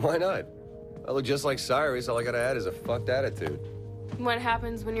 Why not? I look just like Cyrus. All I gotta add is a fucked attitude. What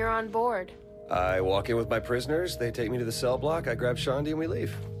happens when you're on board? I walk in with my prisoners, they take me to the cell block, I grab Shondi and we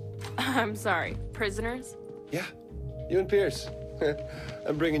leave. I'm sorry, prisoners? Yeah, you and Pierce.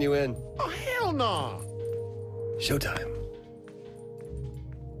 I'm bringing you in. Oh, hell no! Showtime.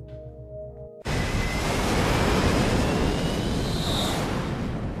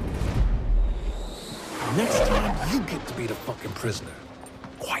 Next time, you get to be the fucking prisoner.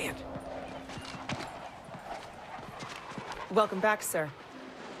 Quiet. Welcome back, sir.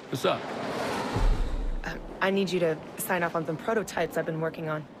 What's up? I need you to sign off on some prototypes I've been working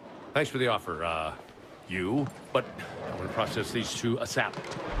on. Thanks for the offer, but I'm gonna process these two ASAP.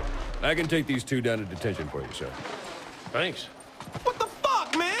 I can take these two down to detention for you, sir. Thanks. What the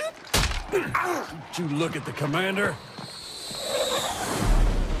fuck, man? Did you look at the commander?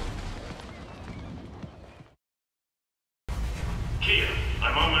 Kia,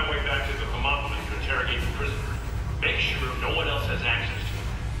 I'm on my way back to the Thermopylae to interrogate the prisoner. Make sure no one else has access to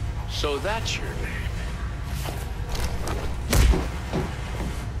him. So that's your name.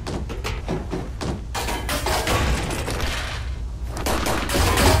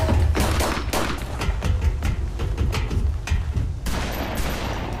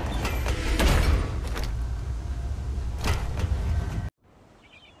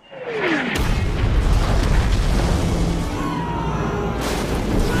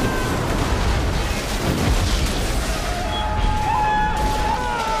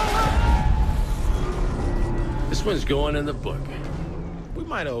 This one's going in the book. We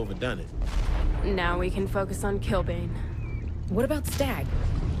might have overdone it. Now we can focus on Killbane. What about Stag?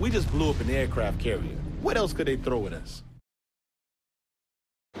 We just blew up an aircraft carrier. What else could they throw at us?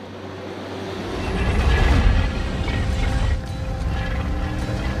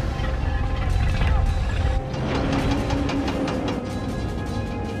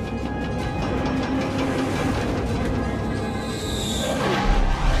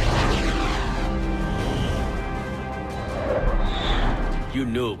 You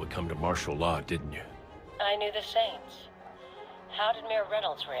knew it would come to martial law, didn't you? I knew the Saints. How did Mayor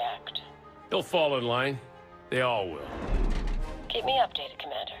Reynolds react? They'll fall in line. They all will. Keep me updated,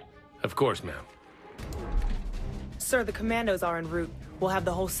 Commander. Of course, ma'am. Sir, the commandos are en route. We'll have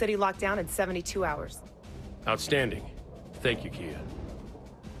the whole city locked down in 72 hours. Outstanding. Thank you, Kia.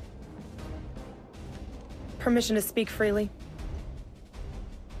 Permission to speak freely?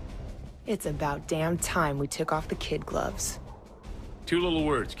 It's about damn time we took off the kid gloves. Two little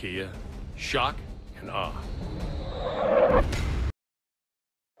words, Kia. Shock and awe.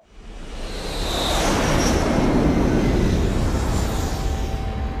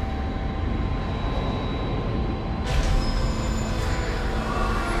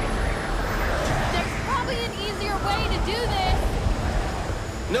 There's probably an easier way to do this.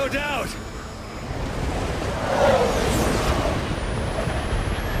 No doubt!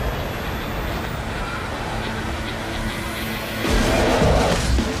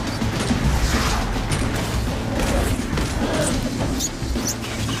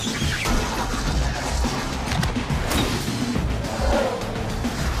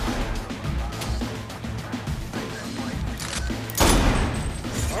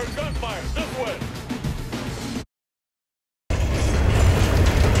 Gunfire, this way!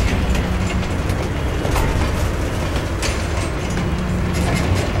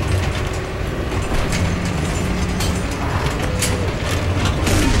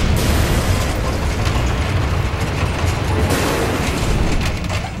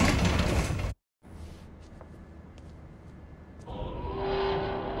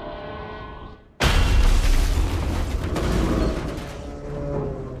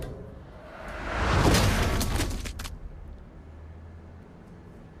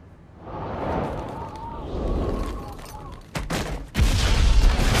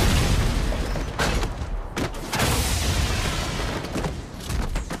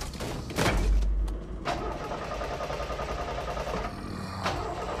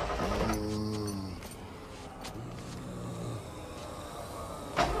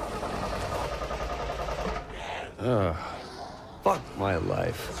 Fuck my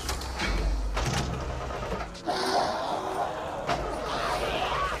life.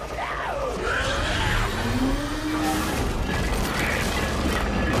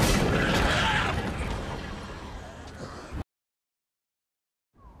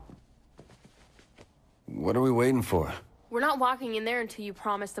 What are we waiting for? We're not walking in there until you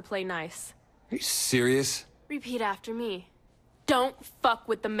promise to play nice. Are you serious? Repeat after me. Don't fuck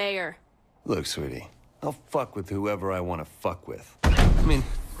with the mayor. Look, sweetie, I'll fuck with whoever I want to fuck with. I mean,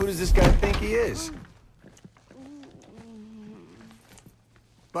 who does this guy think he is?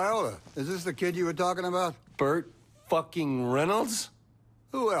 Viola, is this the kid you were talking about? Burt fucking Reynolds?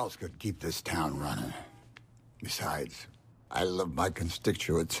 Who else could keep this town running? Besides, I love my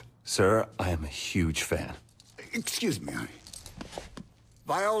constituents. Sir, I am a huge fan. Excuse me, honey.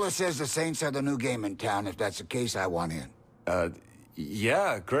 Viola says the Saints are the new game in town. If that's the case, I want in.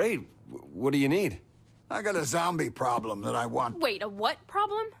 Yeah, great. What do you need? I got a zombie problem that I want. Wait, a what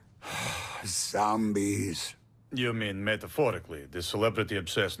problem? Zombies. You mean metaphorically, the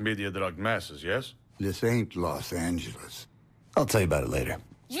celebrity-obsessed media-drugged masses, yes? This ain't Los Angeles. I'll tell you about it later.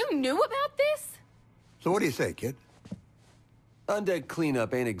 You knew about this? So what do you say, kid? Undead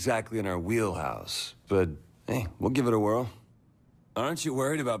cleanup ain't exactly in our wheelhouse, but hey, we'll give it a whirl. Aren't you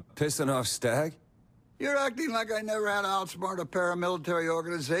worried about pissing off Stag? You're acting like I never had to outsmart a paramilitary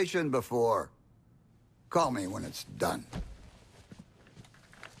organization before. Call me when it's done.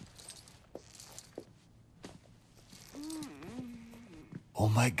 Oh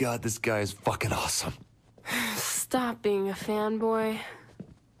my god, this guy is fucking awesome. Stop being a fanboy.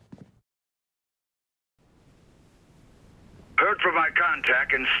 Heard from my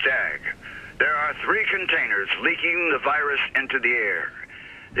contact in Stag. There are 3 containers leaking the virus into the air.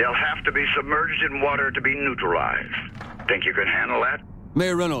 They'll have to be submerged in water to be neutralized. Think you can handle that?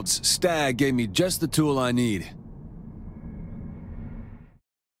 Mayor Reynolds, Stag gave me just the tool I need.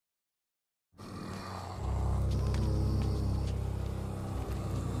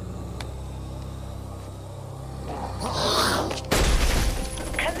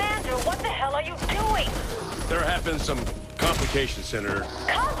 Commander, what the hell are you doing? There have been some complications, Senator.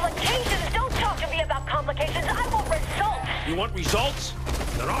 Complications? Don't talk to me about complications. I want results. You want results?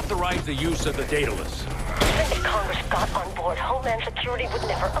 Then authorize the use of the dataless. Even if Congress got on board, Homeland Security would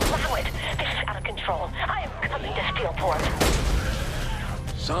never allow it. This is out of control. I am coming to Steelport.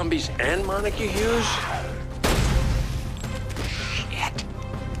 Zombies and Monica Hughes? Shit.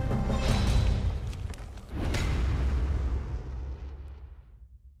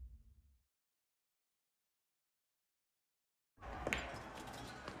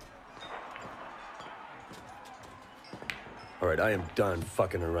 All right, I am done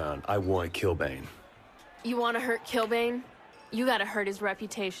fucking around. I want Killbane. You want to hurt Killbane? You gotta hurt his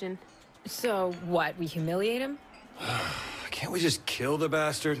reputation. So, what, we humiliate him? Can't we just kill the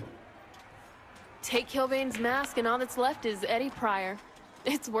bastard? Take Killbane's mask and all that's left is Eddie Pryor.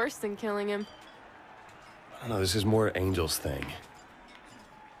 It's worse than killing him. I don't know, this is more Angel's thing.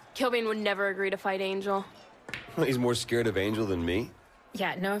 Killbane would never agree to fight Angel. He's more scared of Angel than me?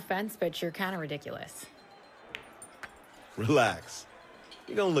 Yeah, no offense, but you're kind of ridiculous. Relax.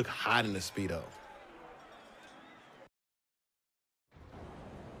 You're gonna look hot in the Speedo.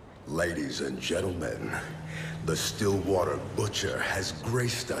 Ladies and gentlemen, the Stillwater Butcher has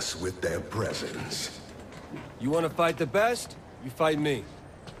graced us with their presence. You want to fight the best? You fight me.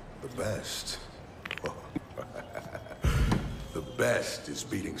 The best? The best is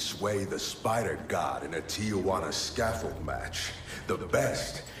beating Sway the Spider God in a Tijuana scaffold match. The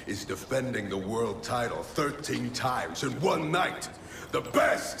best is defending the world title 13 times in one night. The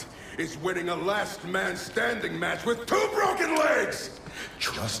best is winning a last man standing match with 2 broken legs!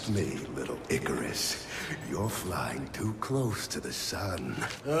 Trust me, little Icarus. You're flying too close to the sun.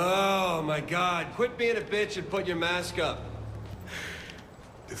 Oh my god, quit being a bitch and put your mask up.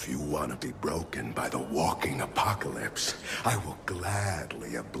 If you want to be broken by the walking apocalypse, I will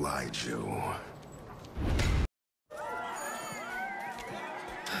gladly oblige you.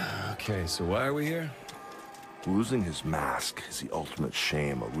 Okay, so why are we here? Losing his mask is the ultimate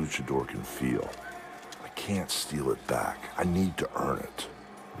shame a luchador can feel. I can't steal it back. I need to earn it.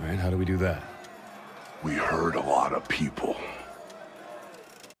 All right, how do we do that? We hurt a lot of people.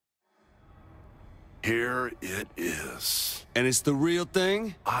 Here it is. And it's the real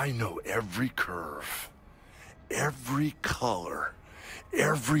thing? I know every curve, every color,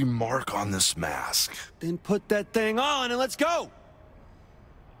 every mark on this mask. Then put that thing on and let's go!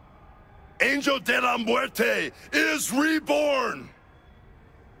 Angel de la Muerte is reborn!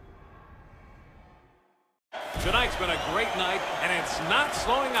 Tonight's been a great night, and it's not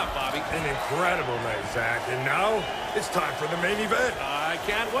slowing up, Bobby. An incredible night, Zach. And now, it's time for the main event. I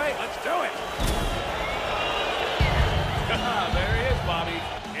can't wait. Let's do it. There he is, Bobby.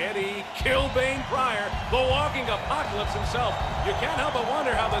 Eddie Killbane Pryor, the walking apocalypse himself. You can't help but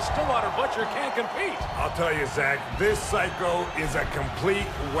wonder how the Stillwater Butcher can't compete. I'll tell you, Zach, this psycho is a complete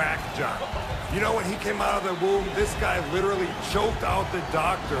whack job. You know, when he came out of the womb, this guy literally choked out the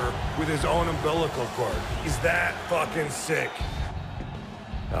doctor with his own umbilical cord. He's that fucking sick.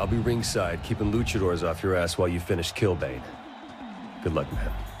 I'll be ringside, keeping luchadors off your ass while you finish Killbane. Good luck,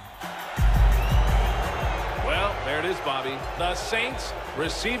 man. Well, there it is, Bobby. The Saints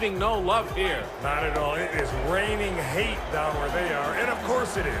receiving no love here. Not at all. It is raining hate down where they are. And of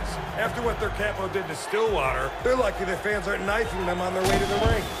course it is. After what their capo did to Stillwater, they're lucky their fans aren't knifing them on their way to the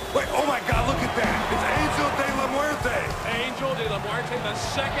ring. Wait, oh my God, look at that. It's Angel de la Muerte. Angel de la Muerte, the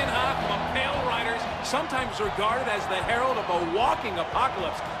second half of a Pale Riders, sometimes regarded as the herald of a walking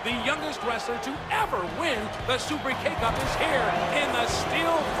apocalypse. The youngest wrestler to ever win the Super K-Cup is here in the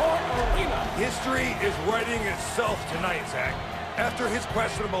Steelport Arena. History is writing itself tonight, Zach. After his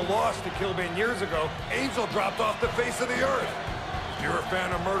questionable loss to Kilbane years ago, Angel dropped off the face of the earth. If you're a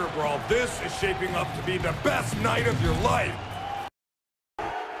fan of Murder Brawl, this is shaping up to be the best night of your life.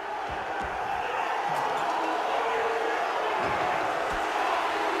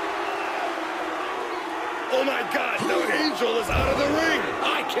 Oh my God, no, Angel is out of the ring!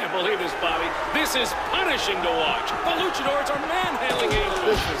 I can't believe this, Bobby. This is punishing to watch. The luchadors are manhandling Angel.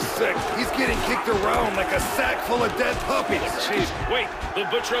 This is sick. He's getting kicked around like a sack full of dead puppies. Jeez, wait, the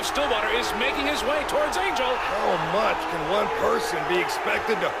Butcher of Stillwater is making his way towards Angel. How much can one person be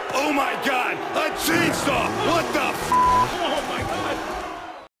expected to... Oh my God, a chainsaw! What the f***? Oh my God!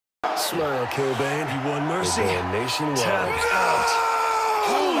 Smile, Kilbane. You won mercy. Nationwide. Tap out.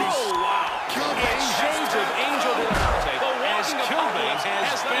 Holy wow! Kilbane shades of Angel de la Muerte. The walking apocalypse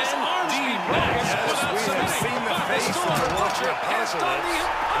has let his arms be back. Yes, we have seen the face of the walking apocalypse.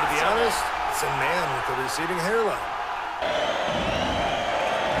 And to be honest, it's a man with a receding hairline.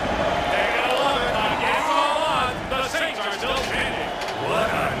 They're gonna love it. The game's all on. The Saints are still standing.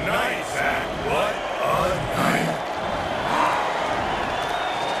 What a night, Zach. What a night.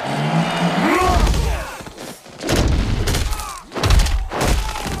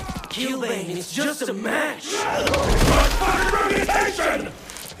 Kilbane is just a match! Reputation!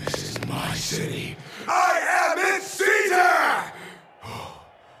 This is my city. I am its Caesar!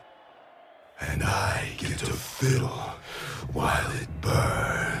 And I get to fiddle while it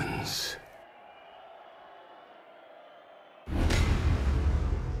burns.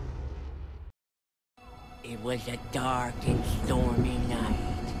 It was a dark and stormy night.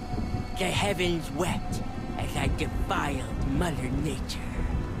 The heavens wept as I defiled Mother Nature.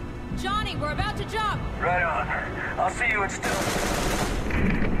 Johnny, we're about to jump! Right on. I'll see you at Still.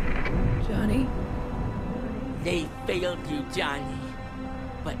 Johnny? They failed you, Johnny.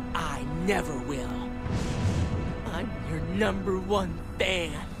 But I never will. I'm your #1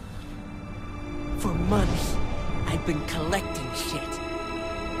 fan. For months, I've been collecting shit.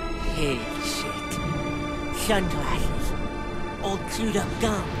 His shit. Sunglasses. Old chewed-up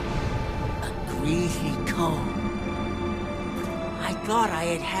gum. A greasy comb. I thought I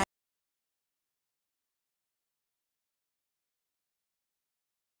had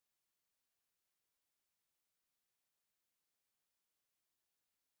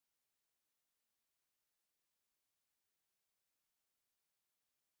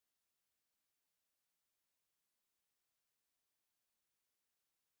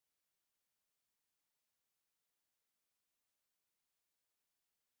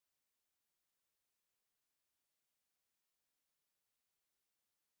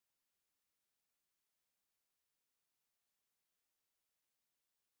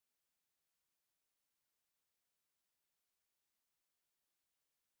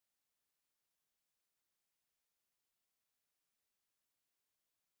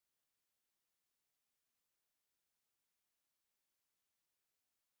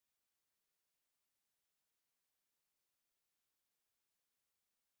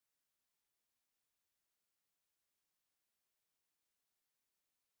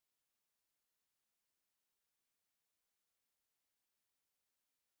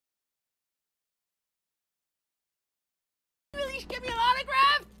Please give me an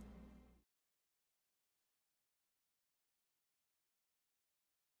autograph!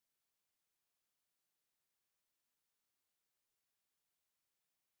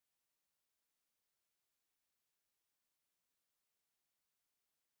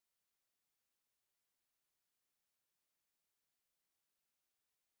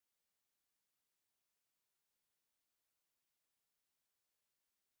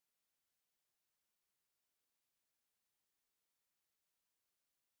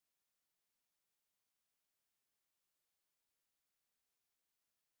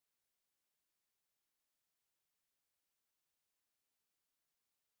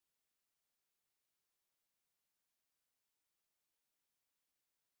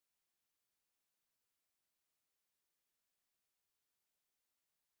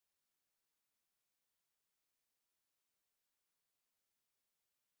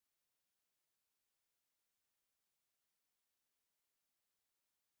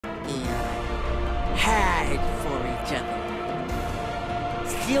 had for each other.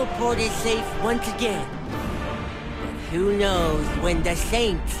 Steelport is safe once again. But who knows when the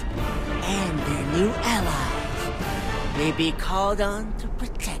Saints and their new allies may be called on to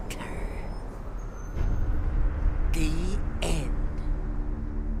protect her. The end.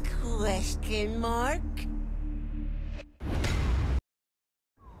 Question mark?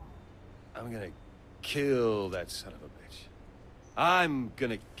 I'm gonna kill that son of a bitch. I'm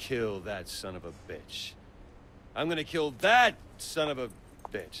gonna kill that son of a bitch. I'm gonna kill that son of a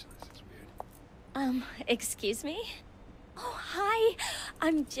bitch. This is weird. Excuse me? Oh, hi.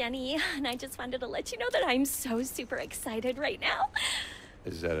 I'm Jenny, and I just wanted to let you know that I'm so super excited right now.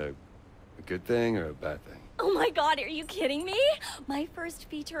 Is that a good thing or a bad thing? Oh my god, are you kidding me? My first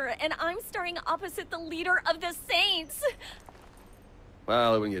feature, and I'm starring opposite the leader of the Saints.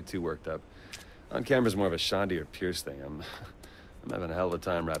 Well, I wouldn't get too worked up. On camera's more of a Shandi or Pierce thing. I'm having a hell of a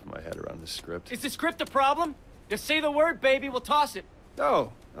time wrapping my head around this script. Is the script a problem? Just say the word, baby, we'll toss it.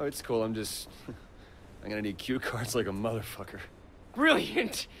 No, it's cool. I'm gonna need cue cards like a motherfucker.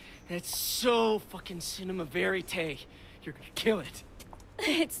 Brilliant. That's so fucking cinema verite. You're gonna kill it.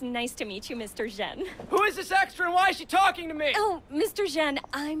 It's nice to meet you, Mr. Zhen. Who is this extra and why is she talking to me? Oh, Mr. Zhen,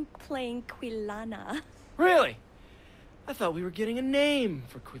 I'm playing Quilana. Really? I thought we were getting a name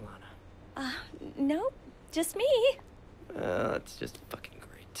for Quilana. No, just me. That's just fucking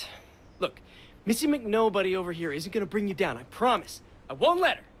great. Look, Missy McNobody over here isn't gonna bring you down, I promise. I won't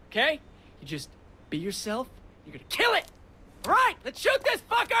let her, okay? You just be yourself, you're gonna kill it! All right, let's shoot this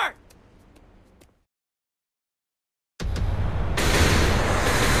fucker!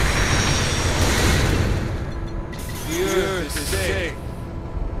 You're safe.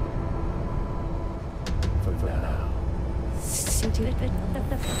 For now. Stupid.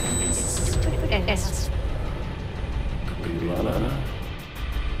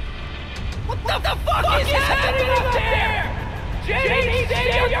 What the fuck is happening up there? Jenny, stay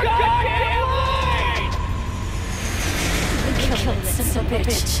your goddamn line! Kill it, son of a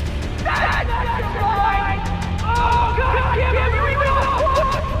bitch. That's not right! Oh, God damn it, here we go!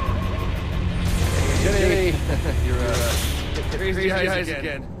 Jenny, you're crazy eyes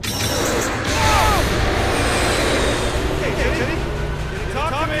again. Hey, Jenny, talk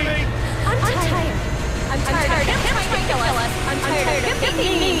to me. I'm tired. I'm tired of him trying to kill us. I'm tired of him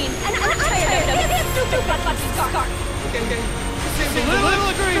being mean. And I'm tired of his stupid fucking scarf. Okay. Seems a little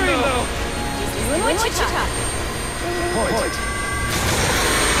extreme, though. Just doing Wichita. Point.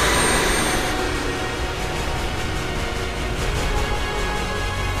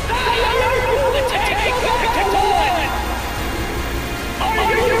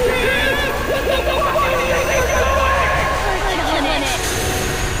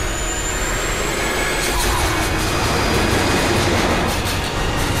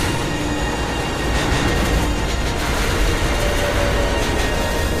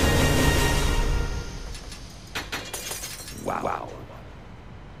 Wow.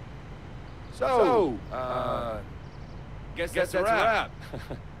 So, guess that's a wrap.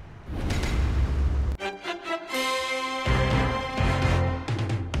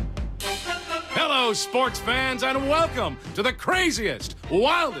 Hello, sports fans, and welcome to the craziest,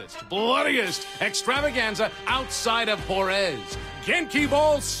 wildest, bloodiest extravaganza outside of Juarez, Genki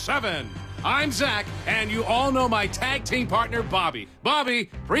Bowl 7. I'm Zach, and you all know my tag team partner, Bobby.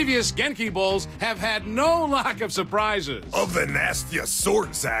 Bobby, previous Genki Bowls have had no lack of surprises. Of the nastiest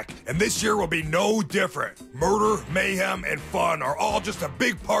sort, Zach, and this year will be no different. Murder, mayhem, and fun are all just a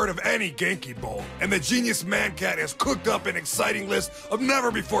big part of any Genki Bowl, and the Genius Mancat has cooked up an exciting list of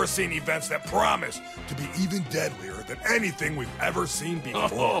never-before-seen events that promise to be even deadlier than anything we've ever seen before.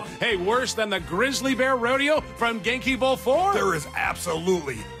 Oh, hey, worse than the Grizzly Bear Rodeo from Genki Bowl 4? There is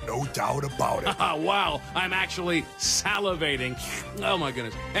absolutely no doubt about it. Wow, I'm actually salivating. Oh my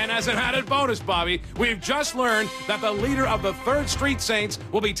goodness. And as an added bonus, Bobby, we've just learned that the leader of the 3rd Street Saints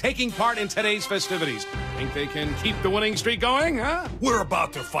will be taking part in today's festivities. Think they can keep the winning streak going, huh? We're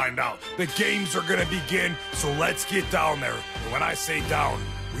about to find out. The games are gonna begin, so let's get down there. And when I say down,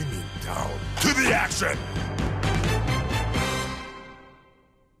 we mean down. To the action!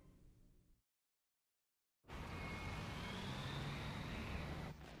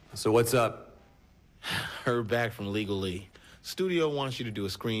 So what's up? Heard back from Legally. Studio wants you to do a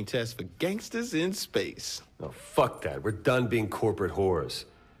screen test for Gangsters in Space. No, fuck that. We're done being corporate whores.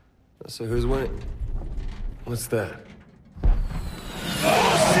 So who's winning? What's that?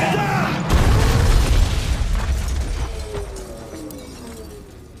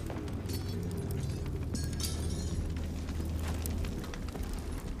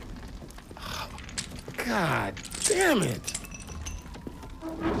 God damn it!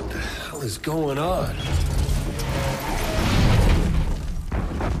 What the hell is going on?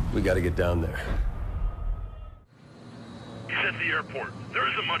 We gotta get down there. He's at the airport. There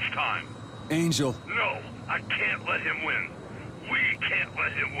isn't much time. Angel. No, I can't let him win. We can't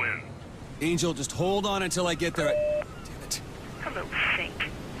let him win. Angel, just hold on until I get there. Damn it. Hello, Saint.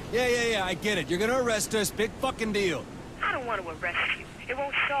 Yeah, I get it. You're gonna arrest us. Big fucking deal. I don't want to arrest you. It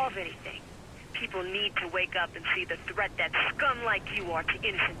won't solve anything. People need to wake up and see the threat that scum like you are to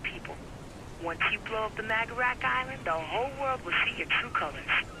innocent people. Once you blow up the Magarak Island, the whole world will see your true colors.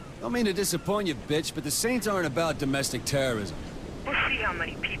 Don't mean to disappoint you, bitch, but the Saints aren't about domestic terrorism. We'll see how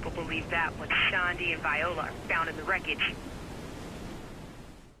many people believe that once Shandi and Viola are found in the wreckage.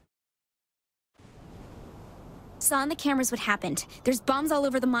 Saw on the cameras what happened. There's bombs all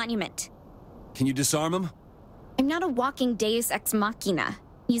over the monument. Can you disarm them? I'm not a walking Deus Ex Machina.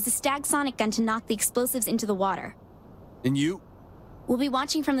 Use the Stag Sonic gun to knock the explosives into the water. And you? We'll be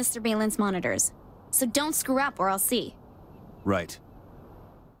watching from the surveillance monitors. So don't screw up or I'll see. Right.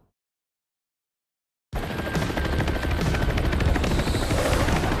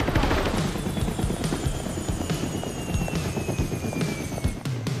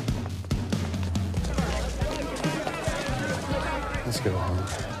 Let's go home.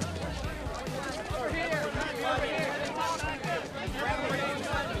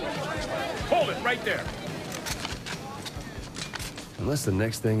 Hold it right there. Unless the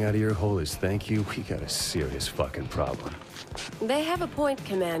next thing out of your hole is thank you, we got a serious fucking problem. They have a point,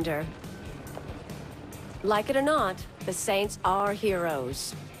 Commander. Like it or not, the Saints are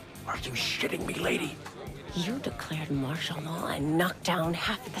heroes. Are you shitting me, lady? You declared martial law and knocked down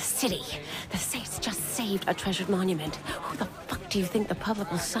half the city. The Saints just saved a treasured monument. Who the fuck do you think the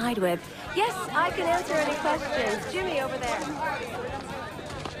public will side with? Yes, I can answer any questions. Jimmy over there.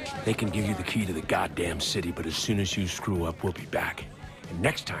 They can give you the key to the goddamn city, but as soon as you screw up, we'll be back. And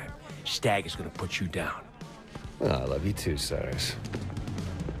next time, Stag is gonna put you down. Oh, I love you too, Cyrus.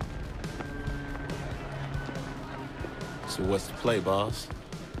 So what's the play, boss?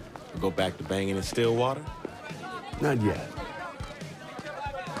 We go back to banging in Stillwater? Not yet.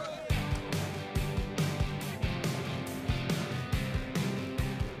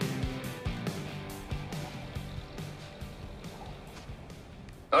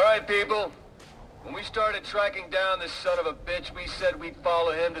 All right, people. When we started tracking down this son of a bitch, we said we'd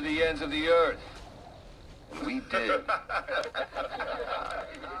follow him to the ends of the earth. And we did.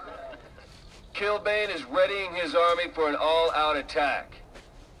 Killbane is readying his army for an all-out attack.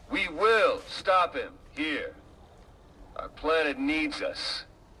 We will stop him here. Our planet needs us.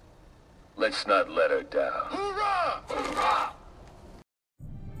 Let's not let her down. Hoorah! Hoorah!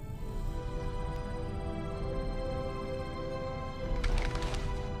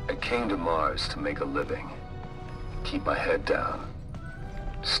 I came to Mars to make a living. Keep my head down.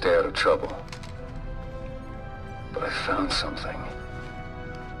 Stay out of trouble. But I found something.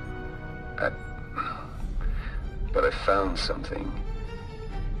 But I found something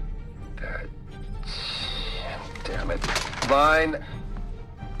that... Damn it. Vine!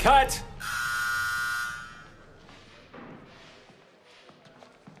 Cut!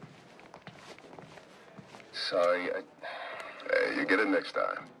 Sorry, you get it next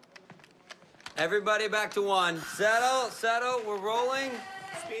time. Everybody back to one. Settle, we're rolling.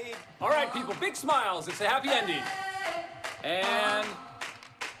 Speed. All right, people, big smiles. It's a happy ending. And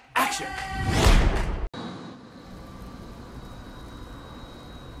action.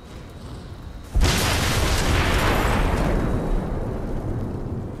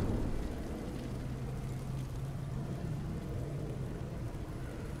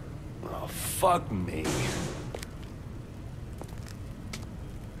 Oh, fuck me.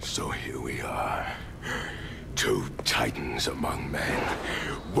 So here we are, two titans among men,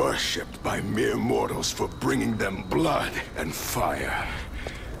 worshipped by mere mortals for bringing them blood and fire.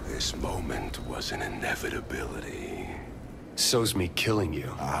 This moment was an inevitability. So's me killing you.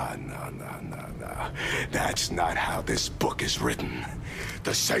 No. That's not how this book is written.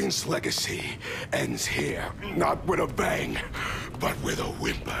 The Saints' legacy ends here, not with a bang, but with a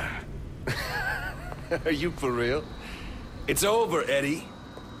whimper. Are you for real? It's over, Eddie.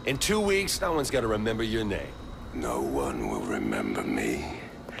 In 2 weeks, no one's gonna remember your name. No one will remember me.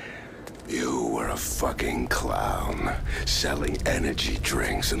 You were a fucking clown, selling energy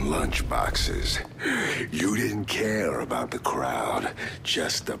drinks and lunchboxes. You didn't care about the crowd,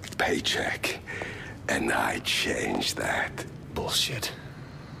 just a paycheck. And I changed that. Bullshit.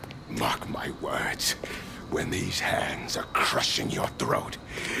 Mark my words. When these hands are crushing your throat,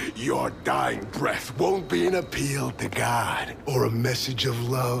 your dying breath won't be an appeal to God or a message of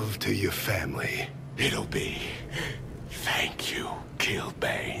love to your family. It'll be, thank you,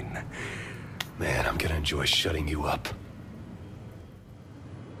 Killbane. Man, I'm gonna enjoy shutting you up.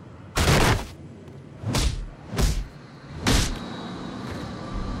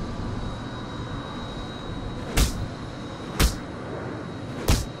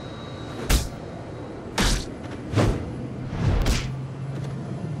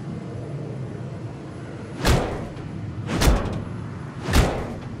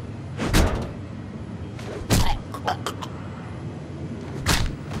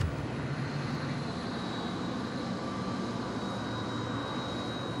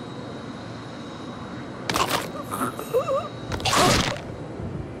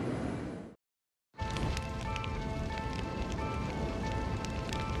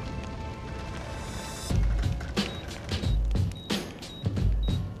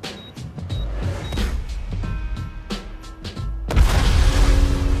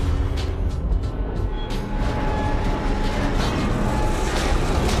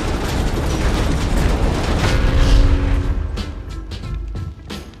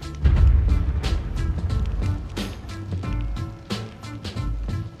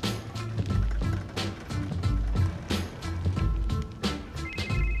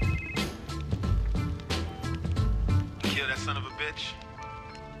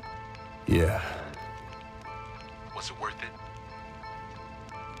 Yeah. Was it worth it?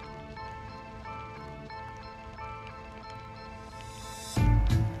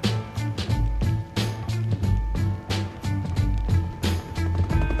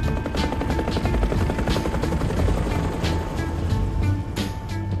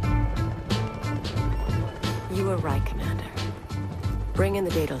 You were right, Commander. Bring in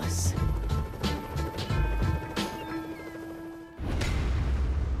the data lists.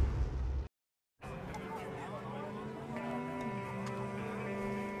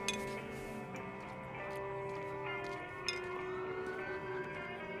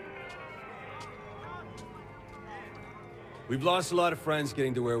 We've lost a lot of friends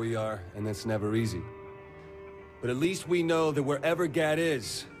getting to where we are, and that's never easy. But at least we know that wherever Gad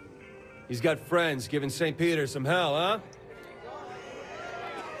is, he's got friends giving St. Peter some hell, huh?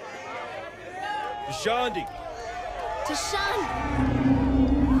 Deshandi! Deshandi!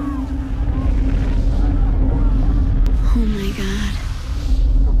 Oh my god.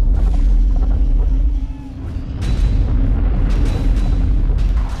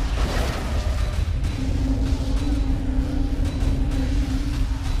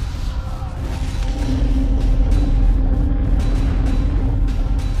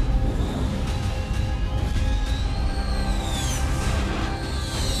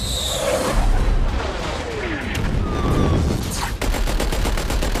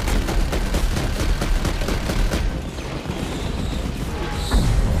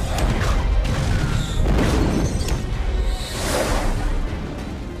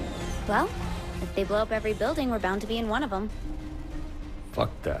 Well, if they blow up every building, we're bound to be in one of them. Fuck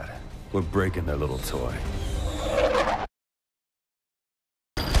that. We're breaking their little toy.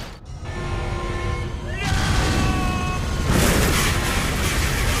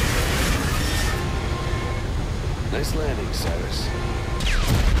 Nice landing, Cyrus.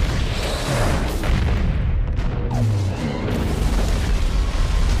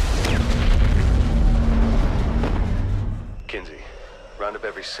 Kinsey, round up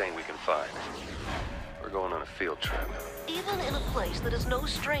every saint we can find. We're going on a field trip. Even in a place that is no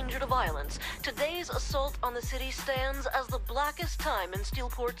stranger to violence, today's assault on the city stands as the blackest time in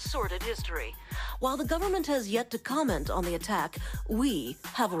Steelport's sordid history. While the government has yet to comment on the attack, we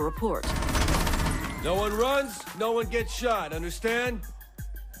have a report. No one runs, no one gets shot, understand?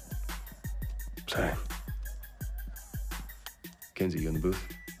 Sorry. Kinsey, you in the booth?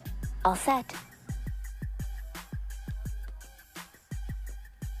 All set.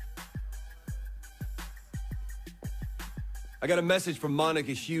 I got a message from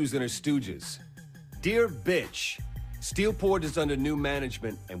Monica Hughes and her stooges. Dear bitch, Steelport is under new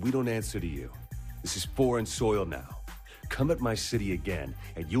management and we don't answer to you. This is foreign soil now. Come at my city again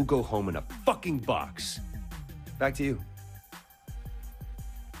and you'll go home in a fucking box. Back to you.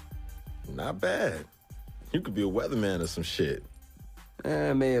 Not bad. You could be a weatherman or some shit.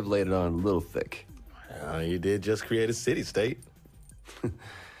 I may have laid it on a little thick. You did just create a city-state.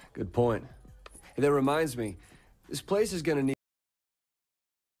 Good point. Hey, that reminds me, this place is gonna need